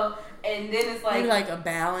 and then it's like maybe like a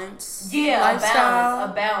balance. Yeah, lifestyle.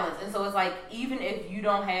 a balance. And so it's like, even if you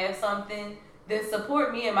don't have something, then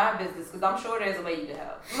support me in my business, because I'm sure there's a way you can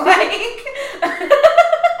help. Like,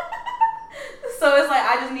 so it's like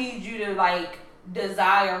I just need you to like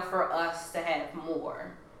desire for us to have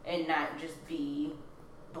more and not just be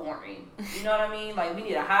boring. You know what I mean? Like, we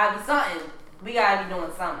need a hobby, something. We gotta be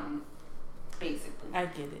doing something, basically. I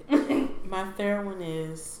get it. My third one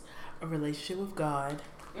is a relationship with God.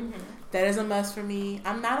 Mm-hmm. That is a must for me.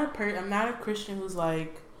 I'm not a Christian who's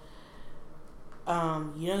like, you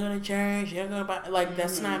don't go to church, you don't go to like,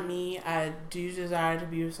 that's not me. I do desire to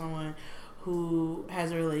be with someone who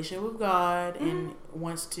has a relationship with God and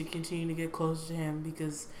wants to continue to get closer to Him,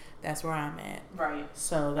 because that's where I'm at. Right.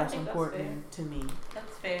 So that's important to me.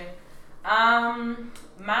 That's fair.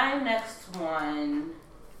 My next one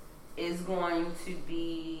is going to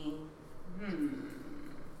be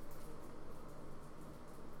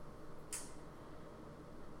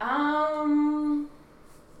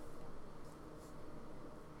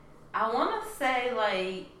I want to say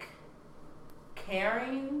like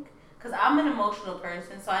caring, because I'm an emotional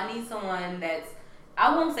person, so I need someone that's,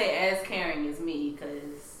 I won't say as caring as me,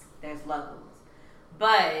 because there's levels,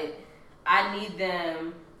 but I need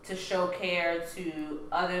them to show care to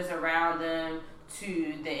others around them,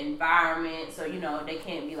 to the environment, so they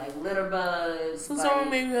can't be like litter bugs. So someone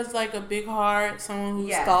maybe has like a big heart, someone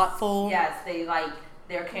who's thoughtful. Yes,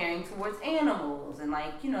 they're caring towards animals and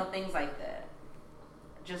things like that.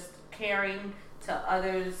 Just caring to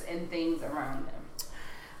others and things around them.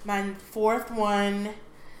 My fourth one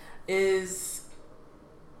is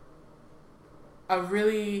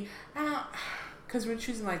because we're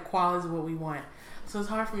choosing like qualities of what we want. So it's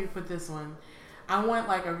hard for me to put this one. I want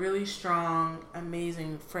like a really strong,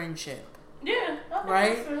 amazing friendship. Yeah. Okay,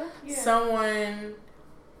 right? Yeah. Someone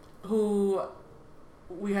who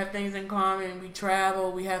we have things in common, we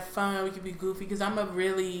travel, we have fun, we can be goofy, because I'm a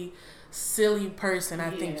really silly person. I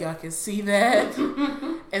think y'all can see that.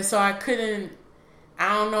 And so I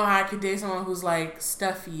don't know how I could date someone who's like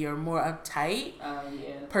stuffy or more uptight.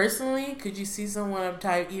 Personally, could you see someone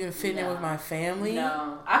uptight even fitting in with my family?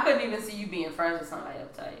 No. I couldn't even see you being friends with somebody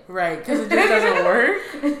uptight. Right, because it just doesn't work.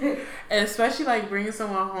 And especially like bringing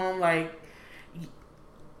someone home, like,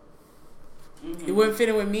 it wouldn't fit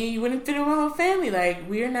in with me, you wouldn't fit in with my whole family. Like,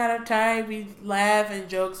 we're not uptight, we laugh and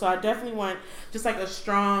joke. So I definitely want just like a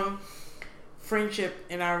strong friendship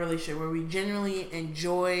in our relationship where we genuinely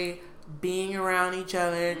enjoy being around each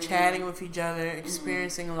other, chatting with each other,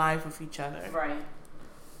 experiencing life with each other. Right.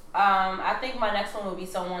 I think my next one would be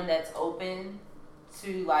someone that's open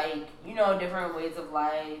to different ways of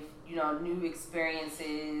life, new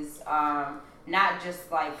experiences, not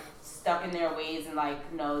just like stuck in their ways and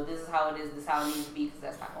like, no, this is how it is, this is how it needs to be, because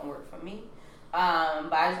that's not gonna work for me.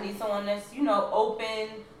 But I just need someone that's,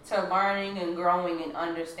 open to learning and growing and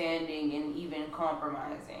understanding and even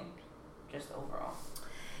compromising, just overall.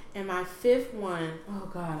 And my fifth one, oh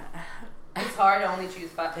God, it's hard to only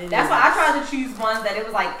choose 5. That's why I tried to choose ones that it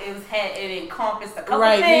encompassed a couple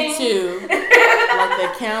things. Right, me too. Like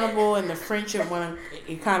the accountable and the friendship one,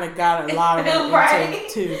 it kind of got a lot of it right?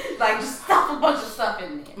 too. Like, just stuff a bunch of stuff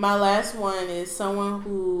in there. My last one is someone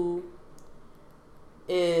who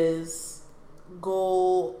is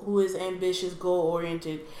ambitious, goal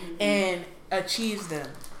oriented, and achieves them.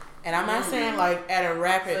 And I'm not saying like at a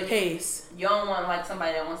rapid pace. You don't want like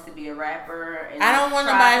somebody that wants to be a rapper. And I don't want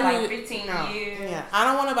nobody who 15 years. Yeah, I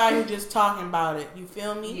don't want nobody who just talking about it. You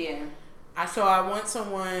feel me? Yeah. So I want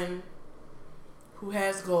someone who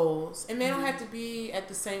has goals, and they don't have to be at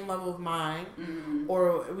the same level of mine,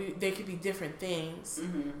 or they could be different things.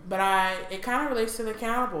 But it kind of relates to the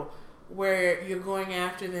accountable, where you're going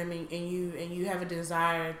after them and you have a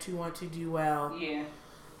desire to want to do well. Yeah.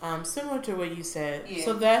 Similar to what you said. Yeah.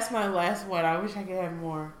 So that's my last one. I wish I could have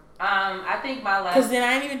more. I think my last... Because then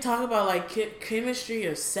I didn't even talk about like chemistry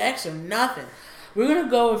or sex or nothing. We're going to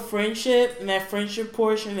go with friendship, and that friendship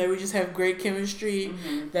portion that we just have great chemistry.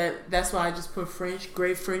 That's why I just put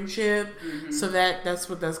great friendship. So that's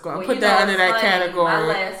what that's going. I'll put that under that category. My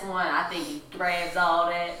last one, I think it grabs all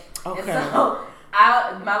that. Okay. And so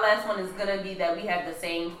my last one is going to be that we have the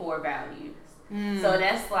same core values. So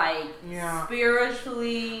that's like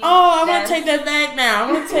spiritually. Oh, I'm going to take that back now. I'm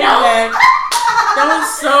going to take that back. That was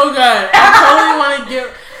so good. I totally want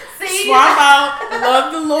to swap out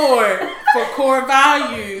love the Lord for core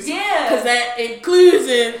values. Yeah. Because that includes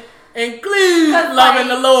in include loving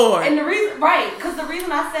the Lord. And the reason, right, because the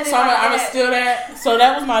reason I said it so I'm going to steal that. So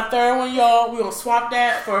that was my third one, y'all. We're going to swap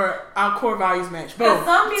that for our core values match. Because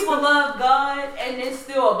some people love God, and there's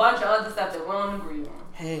still a bunch of other stuff that we don't agree on.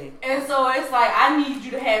 Hey. And so it's like, I need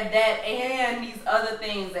you to have that and these other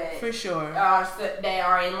things that for sure that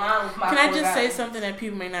are in line with my Can I just values. say something that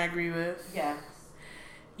people may not agree with? Yes.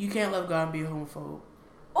 You can't love God and be a homophobe.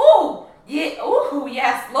 Ooh, yeah. Ooh,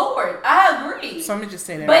 yes, Lord. I agree. So I'm going to just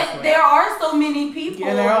say that. But there are so many people.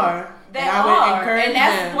 Yeah, there are. That are. And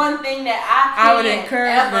that's one thing that I would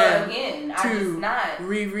encourage them again. to I just not.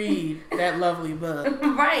 reread that book.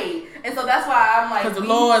 Right. And so that's why I'm like. Because the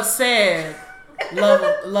Lord said,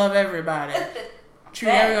 love everybody. Treat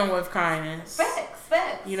everyone with kindness.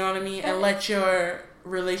 Facts. You know what I mean? And let your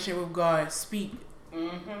relationship with God speak.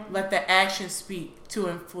 Mm-hmm. Let the action speak to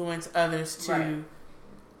influence others to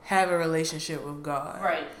have a relationship with God.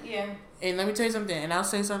 Right, yeah. And let me tell you something, and I'll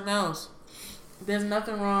say something else. There's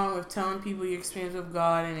nothing wrong with telling people your experience with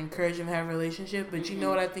God and encouraging them to have a relationship, but you know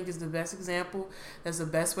what I think is the best example? That's the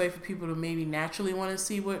best way for people to maybe naturally want to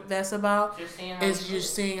see what that's about?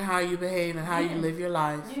 Just seeing how you behave and how you live your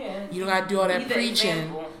life. Yeah. You don't got to do all that preaching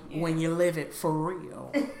when you live it for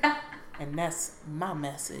real. And that's my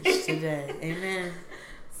message today. Amen.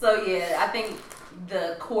 So, yeah, I think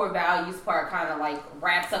the core values part kind of like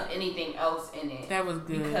wraps up anything else in it. That was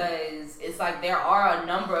good. Because it's like there are a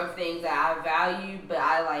number of things that I value, but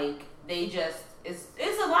I like, they just, it's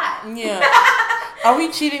a lot. Yeah. Are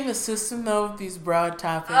we cheating the system though with these broad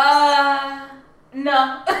topics?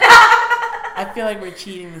 No. I feel like we're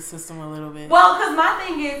cheating the system a little bit. Well, because my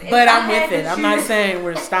thing is... But I'm with it. I'm not saying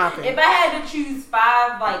we're stopping. If I had to choose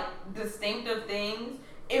 5, like, distinctive things,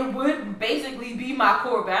 it would basically be my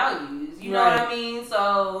core values. You know what I mean?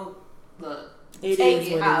 So, look. Take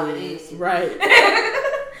it how it is. Right.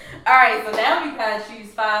 Alright, so now we gotta choose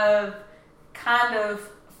 5 kind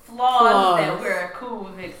of flaws that we're cool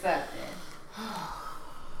with accepting.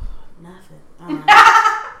 Nothing.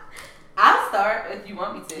 I'll start if you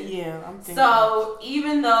want me to. Yeah, I'm thinking. So,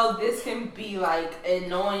 even though this can be, like,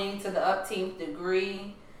 annoying to the upteenth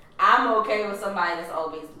degree, I'm okay with somebody that's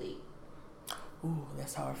always late. Ooh,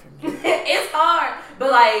 that's hard for me. It's hard.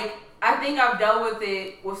 But, like, I think I've dealt with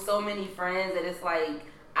it with so many friends that it's, like,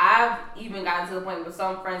 I've even gotten to the point with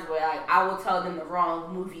some friends where, like, I will tell them the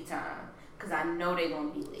wrong movie time because I know they're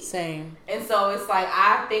going to be late. Same. And so, it's like,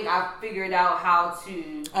 I think I've figured out how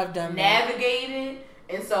to navigate it.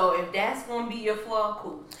 And so, if that's going to be your flaw,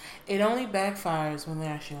 cool. It only backfires when they're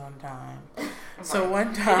actually on time. Right. So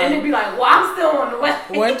one time... And then they'd be like, well, I'm still on the way.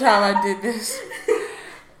 One time I did this.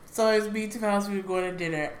 So it's B2 house, we were going to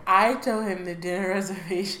dinner. I told him the dinner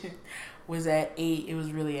reservation was at 8. It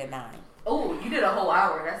was really at 9. Oh, you did a whole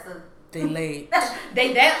hour. They late.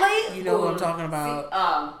 They that late? You know what I'm talking about.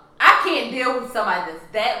 See, I can't deal with somebody that's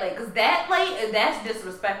that late. Because that late, that's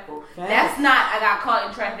disrespectful. That's not, I got caught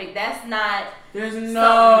in traffic. That's not... There's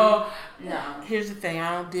no... No. Here's the thing.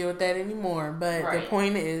 I don't deal with that anymore. But the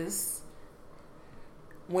point is,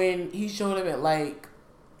 when he showed up at like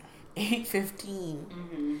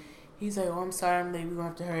 8:15, he's like, "Oh, I'm sorry, I'm late. We're gonna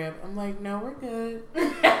have to hurry up." I'm like, "No, we're good."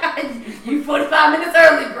 You 45 minutes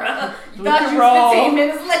early, bro. You thought you was 15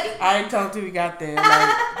 minutes late. I didn't tell him till we got there.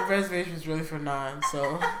 Like, the reservation was really for 9,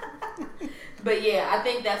 so. But yeah, I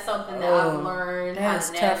think that's something that I've learned how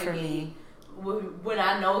to navigate. Tough for me. When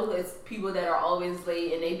I know it's people that are always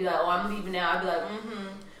late and they be like, "Oh, I'm leaving now," I'll be like,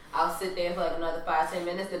 I'll sit there for like another 5-10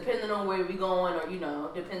 minutes, depending on where we going, or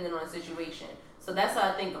depending on the situation. So that's how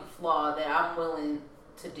I think a flaw that I'm willing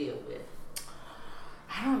to deal with.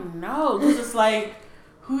 I don't know, because it's like,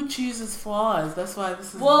 who chooses flaws? That's why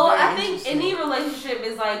this is. Well, I think any relationship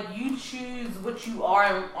is like you choose what you are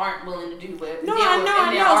and aren't willing to do with. No, I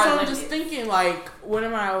know. So I'm just thinking, like, what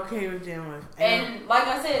am I okay with dealing with? And like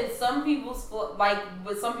I said, some people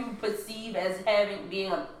what some people perceive as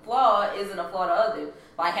being a flaw isn't a flaw to others.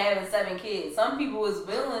 Like having 7 kids, some people is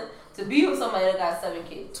willing to be with somebody that got 7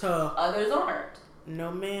 kids. Tough. Others aren't.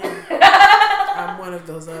 No, ma'am. I'm one of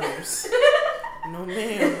those others. No,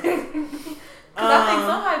 ma'am. I think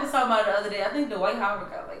somebody was talking about it the other day. I think Dwight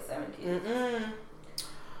Howard got like 7 kids.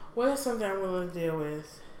 What is something I'm willing to deal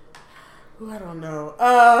with? Ooh, I don't know.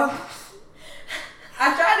 I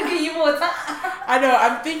tried to give you more time. I know.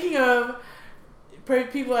 I'm thinking of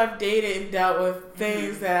people I've dated and dealt with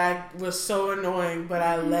things that I was so annoying, but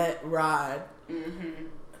I let ride.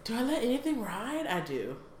 Do I let anything ride? I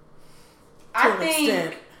do. I was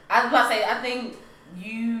about to say, I think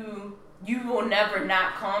you will never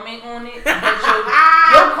not comment on it, but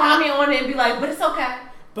you'll comment on it and be like, but it's okay.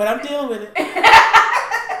 But I'm dealing with it.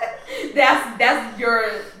 That's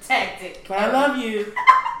your tactic. But I love you.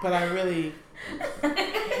 But I really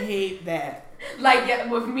hate that. Like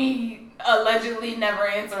with me allegedly never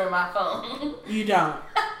answering my phone. You don't.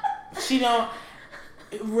 She don't.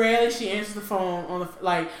 Rarely she answers the phone on the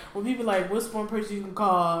like when people like, what's one person you can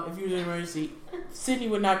call if you're in an emergency? Sydney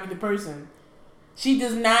would not be the person. She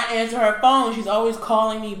does not answer her phone. She's always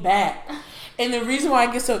calling me back. And the reason why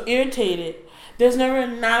I get so irritated, there's never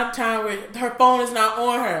not a time where her phone is not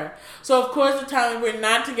on her. So, of course, the time we're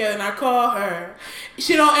not together and I call her,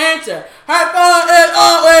 she don't answer. Her phone is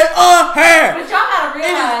always on her. But y'all gotta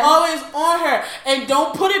realize. It is always on her. And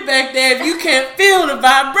don't put it back there if you can't feel the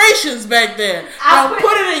vibrations back there. Don't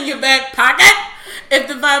put it in your back pocket if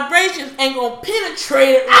the vibrations ain't gonna penetrate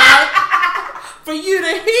it right. For you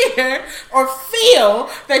to hear or feel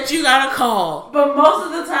that you got a call. But most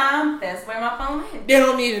of the time, that's where my phone is. They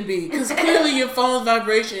don't need to be. Because clearly your phone's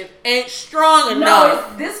vibration ain't strong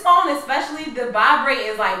enough. No, this phone especially, the vibrate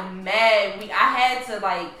is like mad. I had to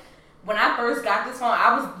like, when I first got this phone,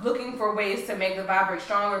 I was looking for ways to make the vibrate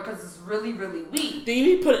stronger because it's really, really weak. Do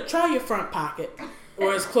you need to try your front pocket?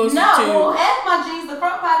 Or as close to... No, well, half my jeans, the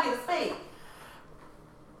front pocket is fake.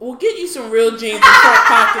 We'll get you some real jeans in front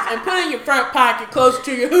pockets and put in your front pocket close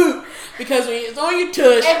to your hoop because when it's on your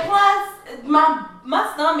tush. And plus,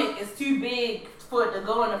 my stomach is too big for it to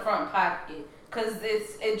go in the front pocket because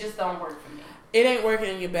it just don't work for me. It ain't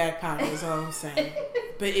working in your back pocket is all I'm saying.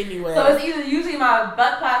 But anyway. So it's either usually my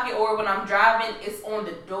butt pocket or when I'm driving, it's on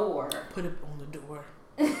the door. Put it on the door.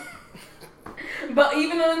 But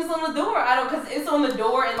even when it's on the door, I don't, because it's on the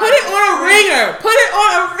door. And put it on a ringer. Put it on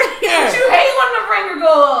a ringer. But you hate when the ringer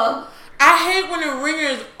go off. I hate when the ringer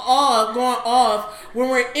is going off when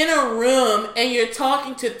we're in a room and you're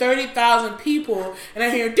talking to 30,000 people and I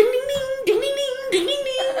hear ding ding ding ding ding ding ding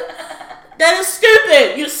ding. That is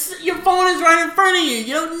stupid. Your phone is right in front of you.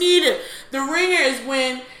 You don't need it. The ringer is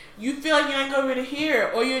when you feel like you're not going to be able to hear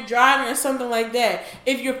it, or you're driving or something like that.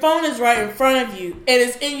 If your phone is right in front of you and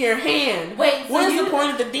it's in your hand, wait, what is the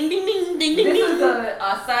point of the ding ding ding ding ding? This ding? is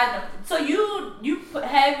a side note. So you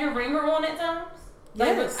have your ringer on at times? Like,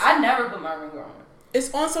 Yes. I never put my ringer on.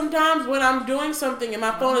 It's on sometimes when I'm doing something and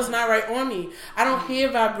my phone is not right on me. I don't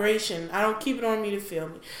hear vibration. I don't keep it on me to feel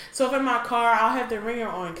me. So if in my car, I'll have the ringer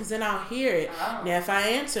on because then I'll hear it. Oh. Now if I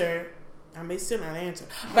answer, I may still not answer.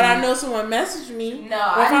 But I know someone messaged me. No,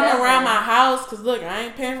 or if I'm never. around my house, because look, I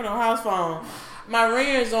ain't paying for no house phone. My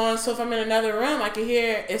ringer is on, so if I'm in another room, I can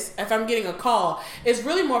hear if I'm getting a call. It's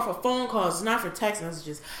really more for phone calls, it's not for text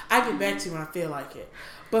messages. I get back to you when I feel like it.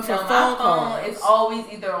 But for phone calls, it's always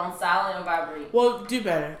either on silent or vibrate. well, do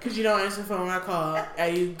better, because you don't answer the phone when I call.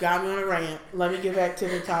 And you got me on a rant. Let me get back to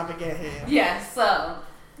the topic at hand. Yeah, so,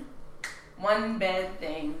 one bad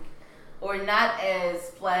thing, or not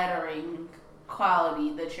as flattering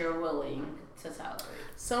quality that you're willing to tolerate.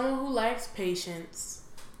 Someone who lacks patience.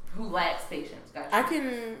 Who lacks patience. Gotcha. I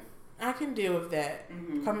can deal with that.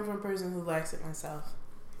 Mm-hmm. Coming from a person who lacks it myself.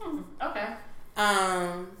 Okay.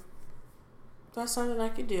 That's something I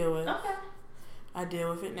could deal with. Okay. I deal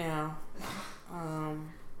with it now.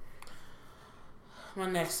 My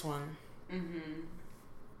next one. Mm-hmm.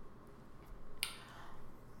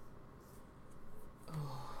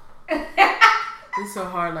 It's so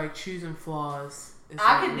hard, like choosing flaws.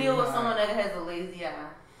 I can deal with someone that has a lazy eye.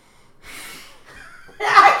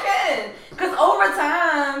 I can. Because over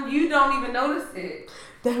time, you don't even notice it.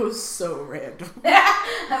 That was so random.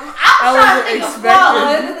 I wasn't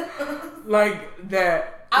expecting like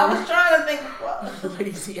that. I was trying to think of flaws.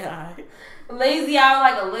 Lazy eye. Lazy eye,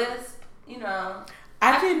 like a lisp, you know.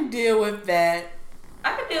 I can deal with that.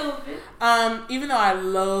 I can deal with it. Even though I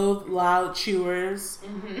loathe loud chewers,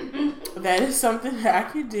 Mm-hmm. that is something that I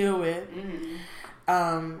can deal with.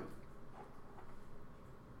 Mm-hmm.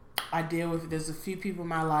 I deal with it. There's a few people in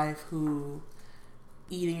my life who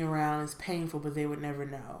eating around is painful, but they would never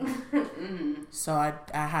know. Mm-hmm. So I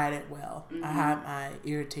hide it well. Mm-hmm. I hide my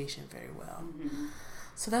irritation very well. Mm-hmm.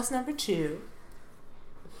 So that's number 2.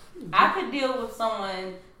 I could deal with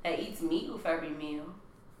someone that eats meat with every meal.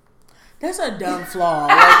 That's a dumb flaw.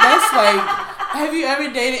 Like, that's like, have you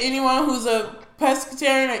ever dated anyone who's a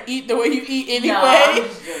pescatarian or eat the way you eat anyway? No, I'm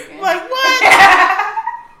just joking. Like, what?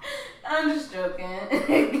 I'm just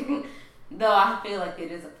joking. Though I feel like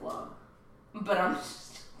it is a flaw. But I'm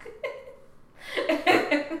just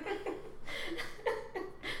joking.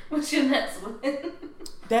 What's your next one?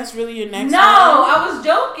 That's really your next No, one? I was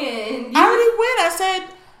joking. I already went. I said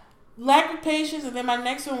lack of patience, and then my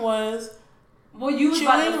next one was you was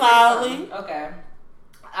about to chewing say loudly. something. Okay.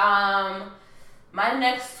 My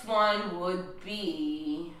next one would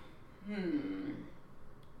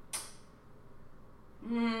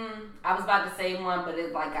I I was about to say one, but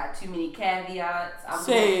it like got too many caveats.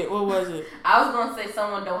 Say it. What was it? I was gonna say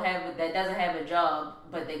someone that doesn't have a job,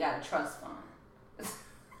 but they got a trust fund.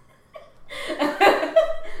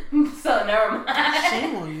 So never mind.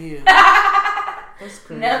 Shame on you. That's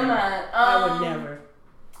crazy. Never mind. I would never.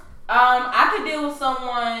 I could deal with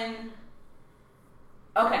someone.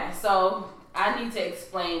 Okay, so I need to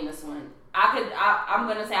explain this one. I'm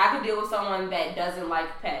gonna say I could deal with someone that doesn't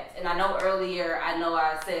like pets, and I know earlier I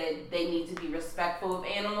said they need to be respectful of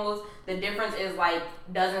animals. The difference is like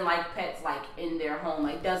doesn't like pets like in their home,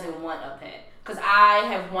 like doesn't want a pet. Cause I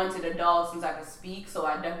have wanted a dog since I could speak, so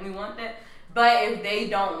I definitely want that. But if they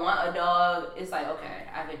don't want a dog, it's like okay,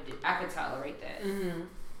 I could tolerate that. Mm-hmm.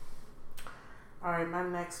 All right, my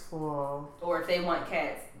next flaw. Or if they want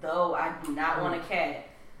cats, though I do not want a cat.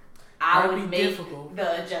 I would make difficult.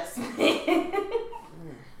 the adjustment.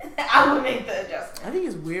 I would make the adjustment. I think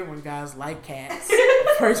it's weird when guys like cats.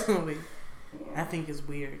 Personally, I think it's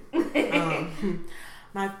weird.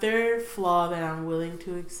 My third flaw that I'm willing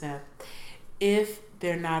to accept, if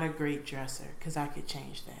they're not a great dresser, because I could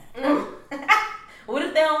change that. What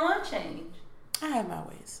if they don't want to change? I have my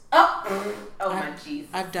ways. Oh my Jesus.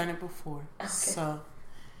 I've done it before. Okay. So,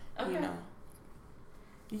 you know.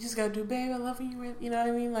 You just gotta do, babe, I love you. You know what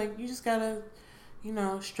I mean? Like, you just gotta,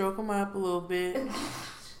 stroke them up a little bit.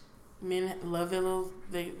 Men love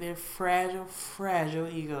their fragile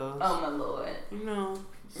egos. Oh, my Lord.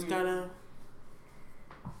 Just gotta,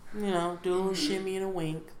 do a little shimmy and a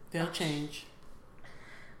wink. They'll change.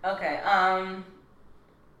 Okay,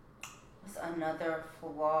 what's another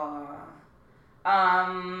flaw?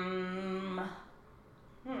 I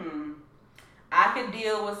could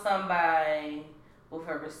deal with somebody with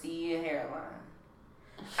a receding hairline.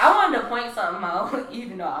 I wanted to point something out,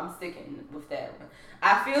 even though I'm sticking with that one.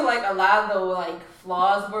 I feel like a lot of the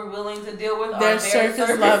flaws we're willing to deal with they're are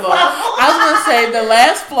surface level. I was gonna say the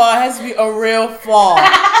last flaw has to be a real flaw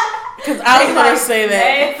because I was gonna say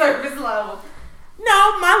that. Surface level.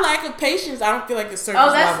 No, my lack of patience. I don't feel like it's surface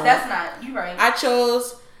level. Oh, that's not. You right. I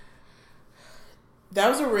chose. That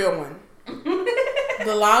was a real one.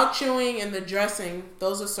 The loud chewing and the dressing,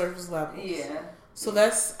 those are surface levels. Yeah. So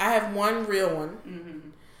I have one real one.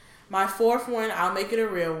 Mm-hmm. My fourth one, I'll make it a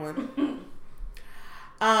real one.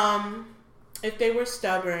 If they were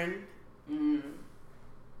stubborn,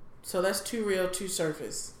 so that's too real, too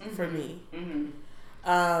surface for me.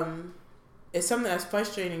 Mm-hmm. It's something that's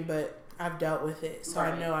frustrating, but I've dealt with it, so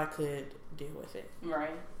right. I know I could deal with it.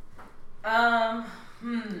 Right. A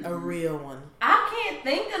real one. I can't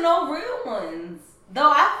think of no real ones. Though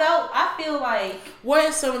I feel like what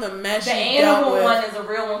is some of the mess the you dealt animal with? one is a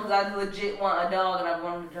real one because I legit want a dog and I've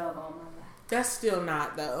wanted a dog all my life. That's still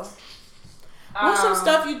not though. What's some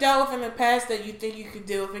stuff you dealt with in the past that you think you could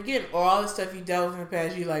deal with again, or all the stuff you dealt with in the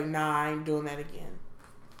past you like, nah, I ain't doing that again?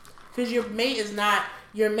 Because your mate is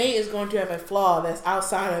going to have a flaw that's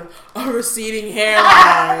outside of a receding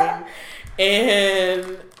hairline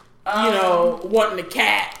and wanting a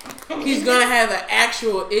cat. He's gonna have an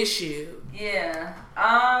actual issue. Yeah.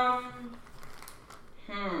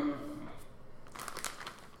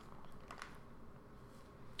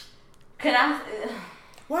 Can I?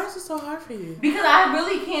 Why is it so hard for you? Because I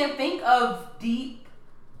really can't think of deep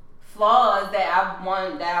flaws that I've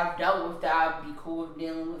dealt with that I'd be cool with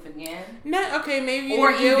dealing with again. Maybe you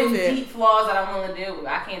or deal even with it. Deep flaws that I'm willing to deal with.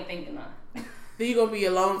 I can't think of none. Then you're gonna be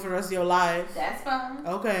alone for the rest of your life. That's fine.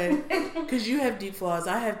 Okay. Because you have deep flaws.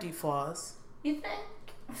 I have deep flaws. You think?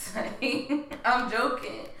 I'm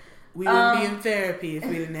joking. We wouldn't be in therapy if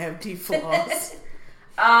we didn't have deep flaws.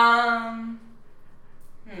 A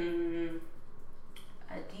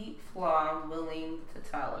deep flaw I'm willing to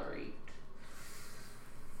tolerate.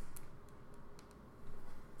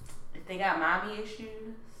 If they got mommy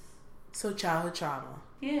issues. So childhood trauma.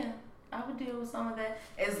 Yeah, I would deal with some of that.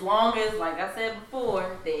 As long as, like I said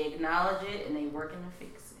before, they acknowledge it and they working to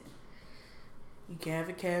fix it. You can have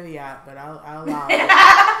a caveat, but I'll allow it.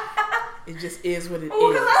 It just is what it is.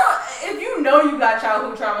 If you know you got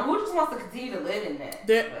childhood trauma, who just wants to continue to live in that?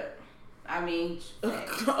 There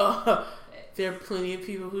are plenty of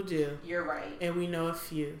people who do. You're right. And we know a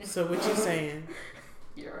few. So what you're saying?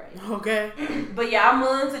 You're right. Okay. But yeah, I'm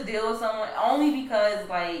willing to deal with someone only because,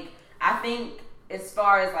 I think as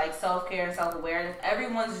far as, self-care and self-awareness,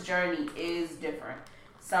 everyone's journey is different.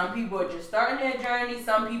 Some people are just starting their journey.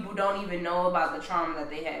 Some people don't even know about the trauma that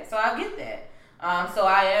they had. So I get that. So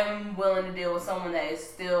I am willing to deal with someone that is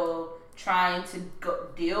still trying to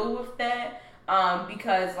deal with that.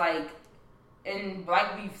 Because, and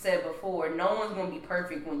like we've said before, no one's going to be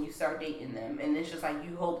perfect when you start dating them. And it's just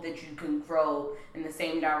you hope that you can grow in the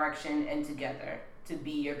same direction and together. to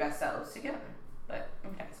be your best selves together. But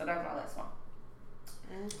okay, so that's my last one.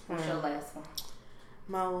 Okay. What's your last one?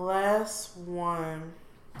 My last one,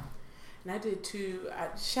 and I did two.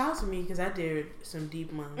 Shout out to me because I did some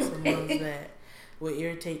deep ones, some ones that would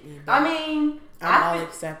irritate me. But I mean, I'm all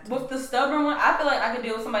accepting. With the stubborn one, I feel like I could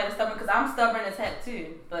deal with somebody that's stubborn because I'm stubborn as heck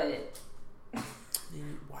too. But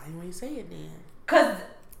why do you say it then? Because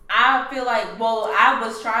I feel like, well, I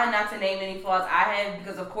was trying not to name any flaws I have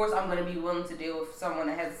because, of course, I'm going to be willing to deal with someone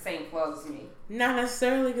that has the same flaws as me. Not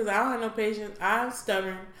necessarily because I don't have no patience. I'm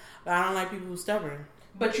stubborn, but I don't like people who's stubborn.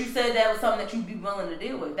 But you said that was something that you'd be willing to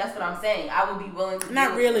deal with. That's what I'm saying. I would be willing to Not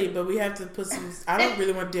deal really, with but we have to put some... I don't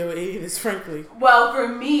really want to deal with any of this, frankly. Well, for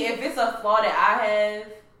me, if it's a flaw that I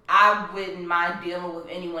have, I wouldn't mind dealing with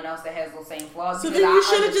anyone else that has those same flaws. So then you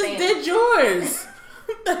should have just did yours.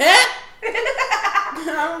 What the heck?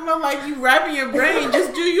 I don't know, like you wrapping your brain.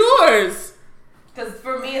 Just do yours. Because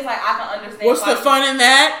for me, it's like I can understand. What's the fun in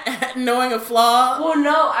that? Knowing a flaw? Well,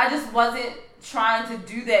 no, I just wasn't trying to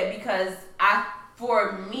do that because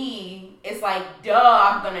for me, it's like,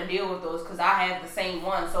 duh, I'm going to deal with those because I have the same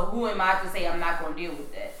one. So who am I to say I'm not going to deal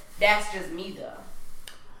with that? That's just me, though.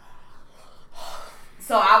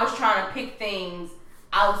 So I was trying to pick things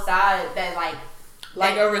outside that,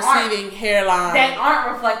 like a receding hairline. That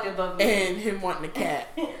aren't reflective of me. And him wanting a cat.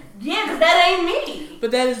 Yeah, because that ain't me.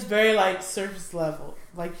 But that is very, surface level.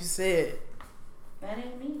 Like you said. That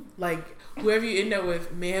ain't me. Like, whoever you end up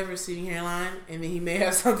with may have a receding hairline, and then he may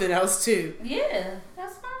have something else, too. Yeah,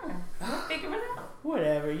 that's fine. We'll figure it out.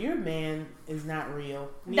 Whatever. Your man is not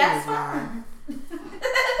real. Neither is mine.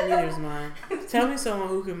 Neither is mine. Tell me someone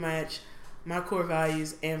who can match my core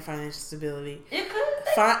values and financial stability. It could.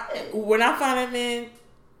 When I find a man,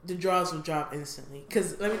 the draws will drop instantly.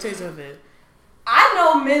 Because let me tell you something. I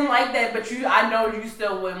know men like that, but I know you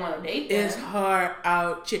still wouldn't want to date them. It's hard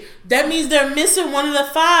out. That means they're missing one of the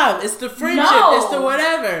five. It's the friendship. No. It's the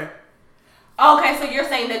whatever. Okay, so you're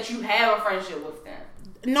saying that you have a friendship with them.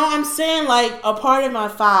 No, I'm saying a part of my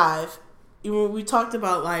five. We talked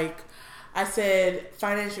about I said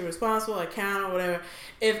financially responsible, accountable, whatever.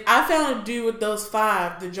 If I found a dude with those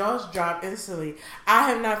five, the jaws drop instantly.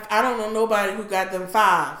 I don't know nobody who got them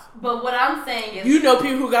five. But what I'm saying is, you know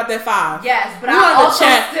people who got that five. Yes, but I also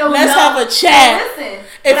still Let's have a chat. Listen,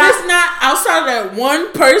 if it's not outside of that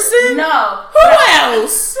one person, no. Who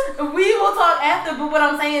else? We will talk after. But what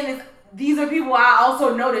I'm saying is, these are people I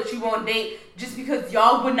also know that you won't date just because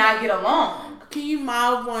y'all would not get along. Can you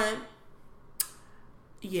mild one?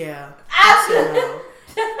 Yeah.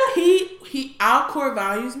 Our core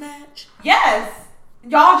values match? Yes.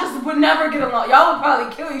 Y'all just would never get along. Y'all would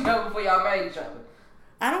probably kill each other before y'all married each other.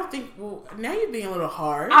 I don't think, now you're being a little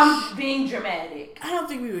harsh. I'm being dramatic. I don't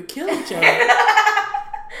think we would kill each other.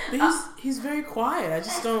 But he's very quiet. I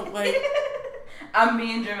just don't I'm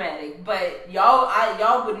being dramatic. But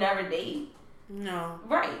y'all would never date. No.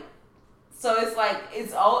 Right. So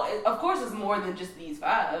it's all, of course it's more than just these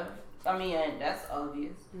five. I mean, that's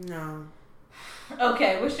obvious. No.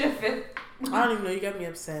 Okay, what's your fifth? I don't even know. You got me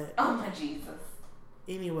upset. Oh my Jesus.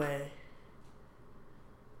 Anyway,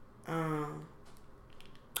 I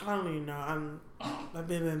don't even know. I've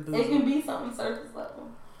been bamboozled. It can be something surface level.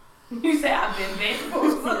 You say I've been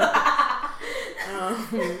bamboozled.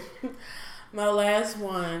 My last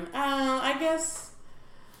one. I guess.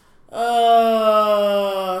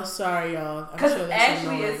 Sorry, y'all. Because sure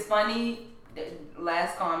actually, it's funny.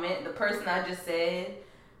 Last comment, the person I just said,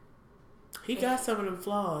 he got some of them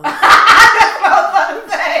flaws. That's what I was about to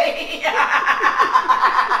say.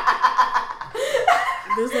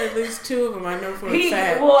 There's at least two of them I know for a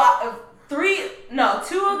fact.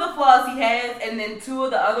 Two of the flaws he has, and then two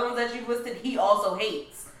of the other ones that you listed, he also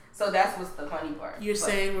hates. So that's what's the funny part. You're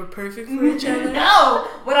saying we're perfect for each other? No,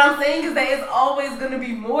 what I'm saying is that it's always going to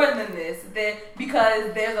be more than this,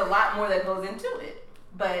 because there's a lot more that goes into it.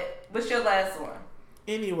 But what's your last one?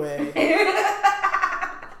 Anyway.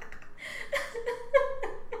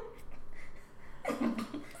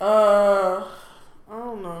 I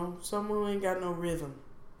don't know. Someone who ain't got no rhythm.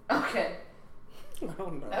 Okay. I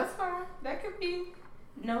don't know. That's fine. That could be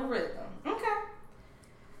no rhythm. Okay.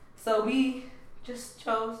 So we just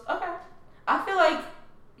chose. Okay. I feel like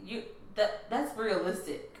that's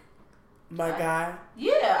realistic. My guy?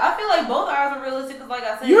 Yeah, I feel like both ours are realistic because, like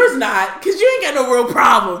I said, yours not, because you ain't got no real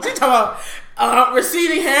problems. You talking about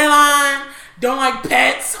receding hairline, don't like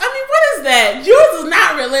pets. I mean, what is that? Yours is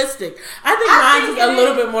not realistic. I think mine is a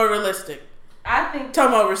little bit more realistic. I think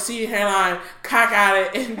talking about receding hairline,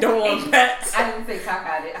 cock-eyed, and don't want pets. I didn't say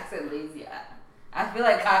cock-eyed. I said lazy eye. I feel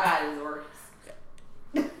like cock-eyed is worse.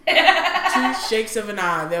 2 shakes of an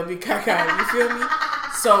eye, they'll be cock-eyed. You feel me?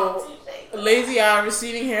 So lazy eye,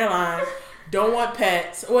 receding hairline, don't want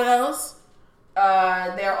pets. What else?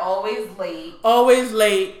 They're always late. Always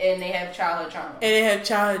late. And they have childhood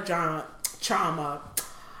trauma.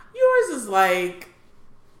 Yours is like,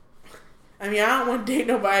 I mean, I don't want to date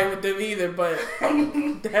nobody with them either, but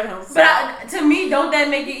that don't sound. But to me, don't that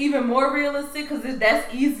make it even more realistic? Because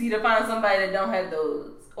that's easy to find somebody that don't have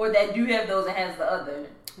those. Or that do have those and has the other.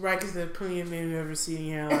 Right, because there's plenty of men who have receding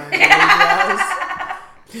hairline. Lazy eyes.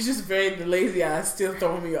 It's just the lazy eyes still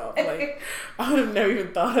throwing me off. Like, I would have never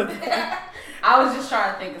even thought of that. I was just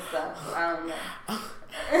trying to think of stuff. I don't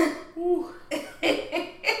know.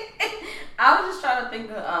 I was just trying to think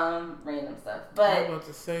of random stuff. But I was about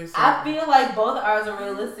to say something. I feel like both ours are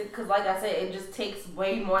realistic because, like I said, it just takes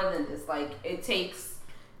way more than this. Like, it takes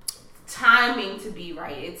timing to be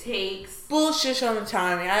right. It takes... Bullshit on the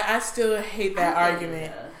timing. I still hate that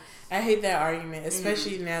argument. I hate that argument,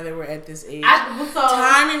 especially now that we're at this age.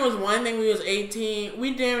 Timing was one thing when we was 18.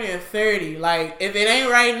 We damn near 30. Like, if it ain't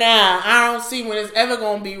right now, I don't see when it's ever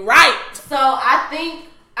gonna be right. So I think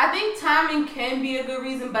timing can be a good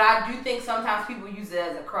reason, but I do think sometimes people use it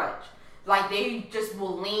as a crutch. Like, they just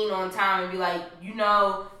will lean on time and be like, you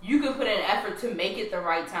know, you could put in effort to make it the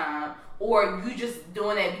right time, or you just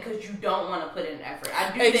doing that because you don't want to put in effort.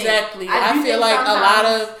 I feel like a lot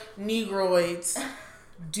of Negroids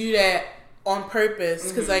do that on purpose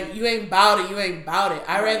because like you ain't bout it.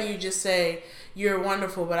 I'd rather you just say you're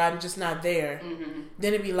wonderful but I'm just not there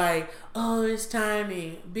then it'd be like, oh, it's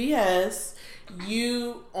timing. BS.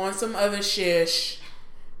 You on some other shish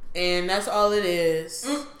and that's all it is.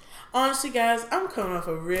 Honestly, guys, I'm coming off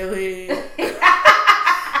a really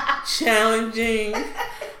challenging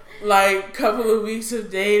like couple of weeks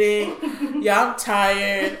of dating. Yeah, I'm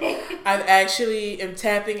tired. I actually am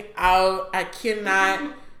tapping out. I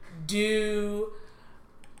can't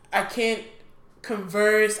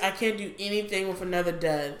converse. I can't do anything with another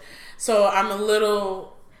dud. So I'm a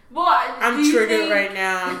little... I'm triggered right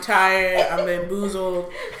now. I'm tired. I'm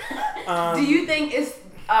bamboozled. Do you think it's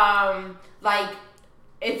like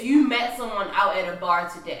if you met someone out at a bar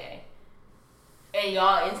today and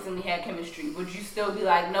y'all instantly had chemistry, would you still be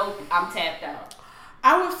like, nope, I'm tapped out?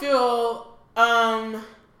 I would feel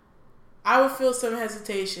some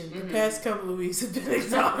hesitation. The past couple of weeks have been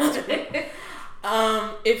exhausting.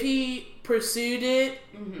 If he pursued it,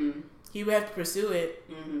 he would have to pursue it.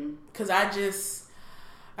 Because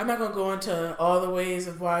I'm not going to go into all the ways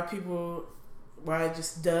of why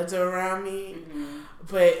just duds are around me.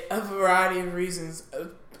 But a variety of reasons.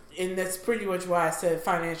 And that's pretty much why I said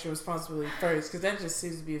financial responsibility first, because that just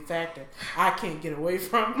seems to be a factor I can't get away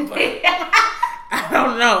from. But I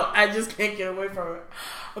don't know. I just can't get away from it.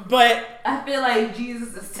 But I feel like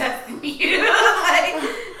Jesus is testing you.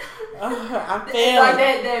 I'm failing. Like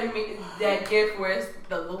that gift where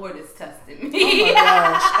the Lord is testing me. Oh my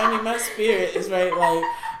gosh. I mean, my spirit is right. Like,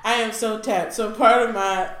 I am so tapped. So part of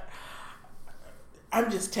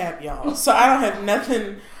I'm just tapped, y'all. So I don't have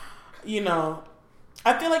nothing,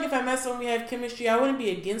 I feel like if I met someone we have chemistry, I wouldn't be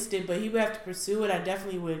against it, but he would have to pursue it. I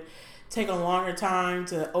definitely would take a longer time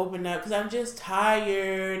to open up because I'm just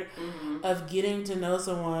tired of getting to know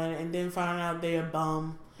someone and then finding out they're a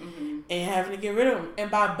bum and having to get rid of them. And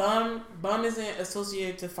by bum isn't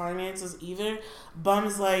associated to finances either. Bum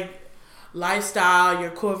is like lifestyle, your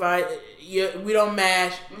core vibe. We don't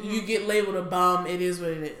match. You get labeled a bum. It is what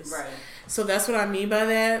it is. Right. So that's what I mean by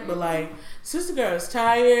that. But like, sister girl is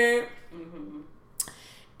tired.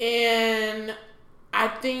 And I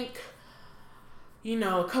think,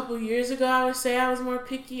 a couple years ago, I would say I was more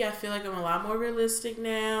picky. I feel like I'm a lot more realistic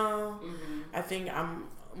now. I think I'm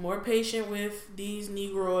more patient with these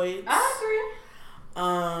Negroids. I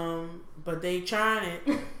agree. But they trying it.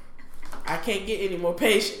 I can't get any more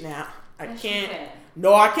patient now. I can't.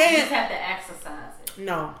 No, I can't. You just have to exercise it.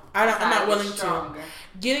 No, I'm not willing to.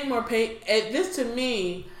 Getting more patient. This to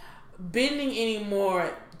me, bending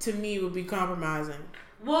anymore to me would be compromising.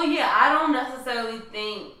 Well, yeah, I don't necessarily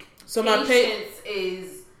think patience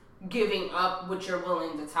is giving up what you're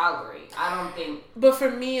willing to tolerate. I don't think. But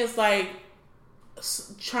for me, it's like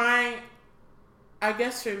trying. I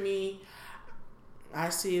guess for me, I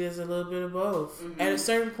see it as a little bit of both. At a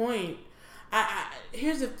certain point,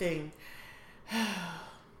 here's the thing.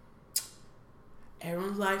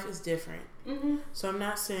 Everyone's life is different. So I'm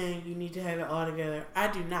not saying you need to have it all together.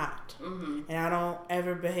 I do not. And I don't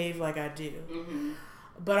ever behave like I do.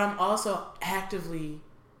 But I'm also actively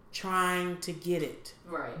trying to get it.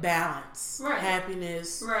 Right. Balance. Right.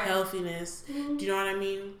 Happiness. Right. Healthiness. Do you know what I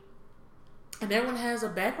mean? And everyone has a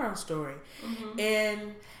background story.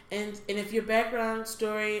 And if your background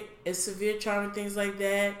story is severe trauma, things like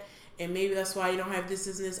that, and maybe that's why you don't have this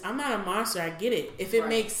and this. I'm not a monster. I get it. If it Right.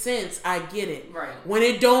 makes sense, I get it. Right. When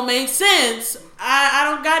it don't make sense, I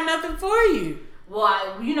don't got nothing for you.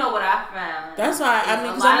 Well, you know what I found. That's why Is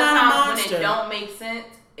because a lot I'm not of a times monster. when it don't make sense,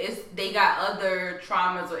 they got other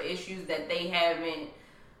traumas or issues that they haven't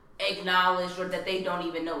acknowledged or that they don't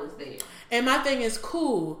even know is there. And my thing is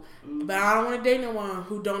cool, but I don't want to date no one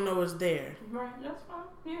who don't know is there. Right. That's fine.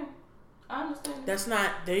 Yeah. I understand. That's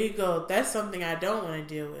not. There you go. That's something I don't want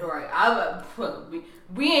to deal with. Right.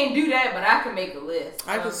 We ain't do that, but I can make a list.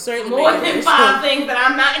 I could certainly more make a than list. 5 things that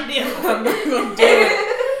I'm not dealing with. I'm not gonna deal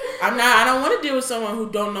with. I don't want to deal with someone who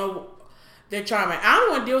don't know their trauma. I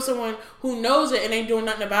don't want to deal with someone who knows it and ain't doing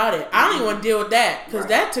nothing about it. I don't even want to deal with that because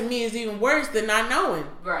that to me is even worse than not knowing.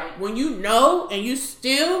 Right. When you know and you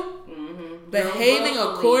still behaving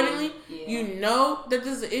accordingly, you know that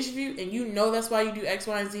this is an issue for you, and you know that's why you do X,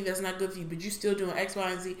 Y, and Z. That's not good for you, but you still doing X, Y,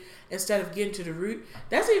 and Z instead of getting to the root.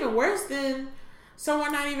 That's even worse than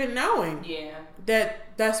someone not even knowing. Yeah.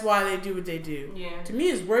 That's why they do what they do. Yeah. To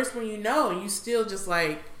me, it's worse when you know and you still just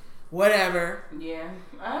like whatever. Yeah,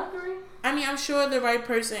 I agree. I mean, I'm sure the right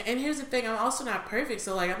person. And here's the thing: I'm also not perfect.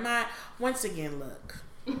 So like, I'm not. Once again, look,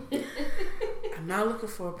 I'm not looking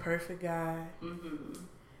for a perfect guy. Mm-hmm.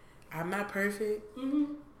 I'm not perfect.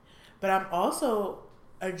 Mm-hmm. But I'm also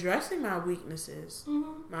addressing my weaknesses,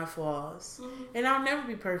 my flaws, and I'll never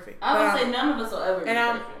be perfect. I would say none of us will ever be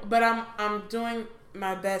perfect. But I'm doing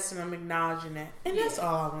my best, and I'm acknowledging that, and that's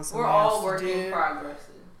all I want. We're all working in progress.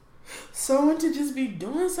 Someone to just be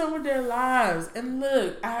doing something with their lives, and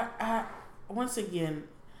look, I once again,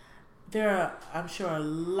 there are, I'm sure, a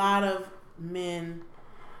lot of men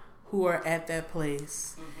who are at that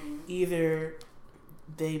place, either.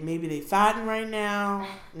 Maybe they fighting right now.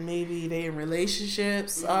 Maybe they in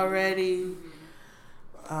relationships already.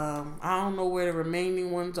 I don't know where the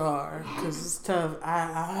remaining ones are because it's tough.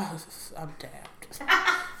 I'm tapped.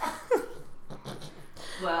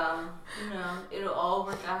 Well, it'll all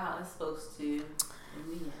work out how it's supposed to.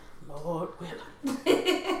 Lord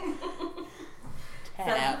willing.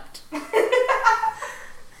 Tapped.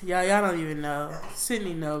 Y'all don't even know.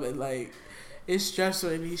 Sydney know, but like, it's stressful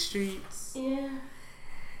in these streets. Yeah.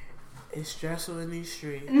 It's stressful in these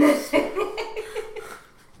streets.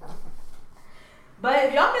 But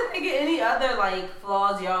if y'all can think of any other like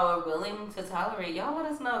flaws y'all are willing to tolerate, y'all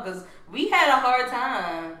let us know because we had a hard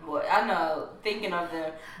time. Well, I know thinking of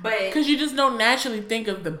them, but because you just don't naturally think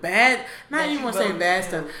of the bad. Not even want to say bad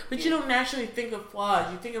stuff, but you don't naturally think of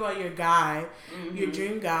flaws. You think about your guy, your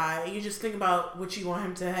dream guy, and you just think about what you want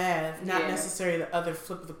him to have, not necessarily the other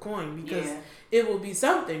flip of the coin, because it will be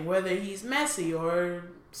something, whether he's messy or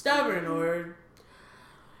stubborn or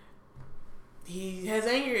he has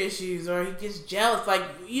anger issues or he gets jealous. Like,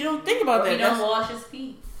 you don't think about that. He don't wash his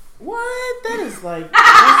feet. What? That is like,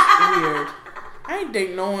 that's weird. I ain't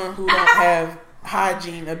date no one who don't have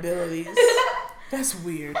hygiene abilities. That's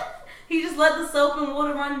weird. He just let the soap and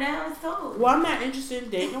water run down his toes. Well, I'm not interested in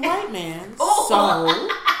dating a white man. So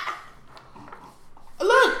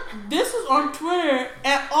look, this is on Twitter,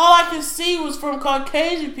 and all I could see was from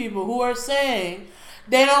Caucasian people who are saying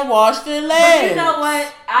they don't wash their legs. But you know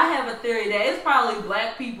what? I have a theory that it's probably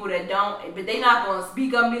black people that don't, but they not going to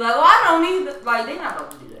speak up and be like, well, I don't either. Like, they not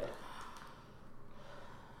going to do that.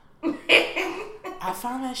 I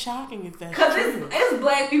find that shocking if that's true. Because it's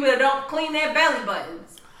black people that don't clean their belly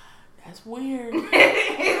buttons. That's weird.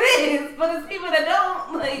 It is, but it's people that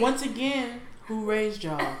don't. Like. Once again, who raised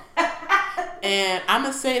y'all? And I'm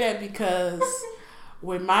going to say that because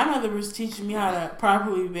when my mother was teaching me how to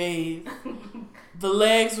properly bathe, the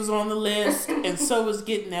legs was on the list, and so was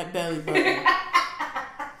getting that belly button.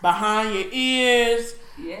 Behind your ears.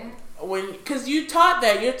 Yeah. Because you're taught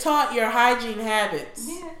your hygiene habits.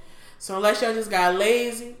 Yeah. So unless y'all just got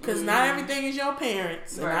lazy, because not everything is your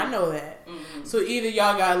parents, and I know that. Mm-hmm. So either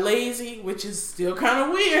y'all got lazy, which is still kind of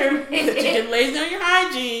weird that you get lazy on your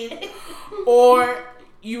hygiene, or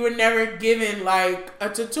you were never given like a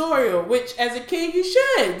tutorial, which as a kid you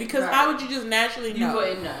should, because how would you just naturally know? You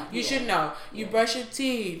wouldn't know. You should know. You brush your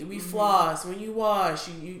teeth, we floss, when you wash,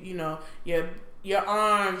 you know, your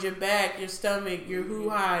arms, your back, your stomach, your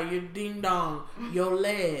hoo-ha, your ding-dong, your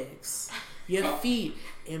legs, your feet,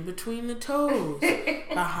 in between the toes,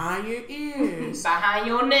 behind your ears, behind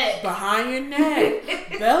your neck,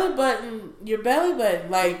 belly button, your belly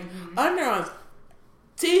button, like underarms.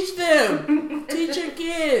 Teach them. Teach your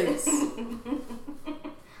kids.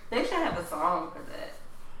 They should have a song for that.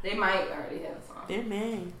 They might already have a song. They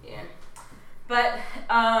may. Yeah. But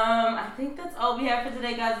I think that's all we have for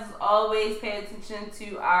today, guys. As always, pay attention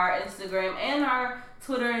to our Instagram and our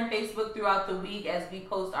Twitter and Facebook throughout the week as we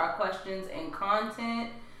post our questions and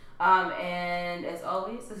content. And as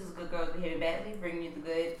always, this is Good Girls Behaving Badly, bringing you the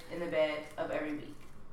good and the bad of every week.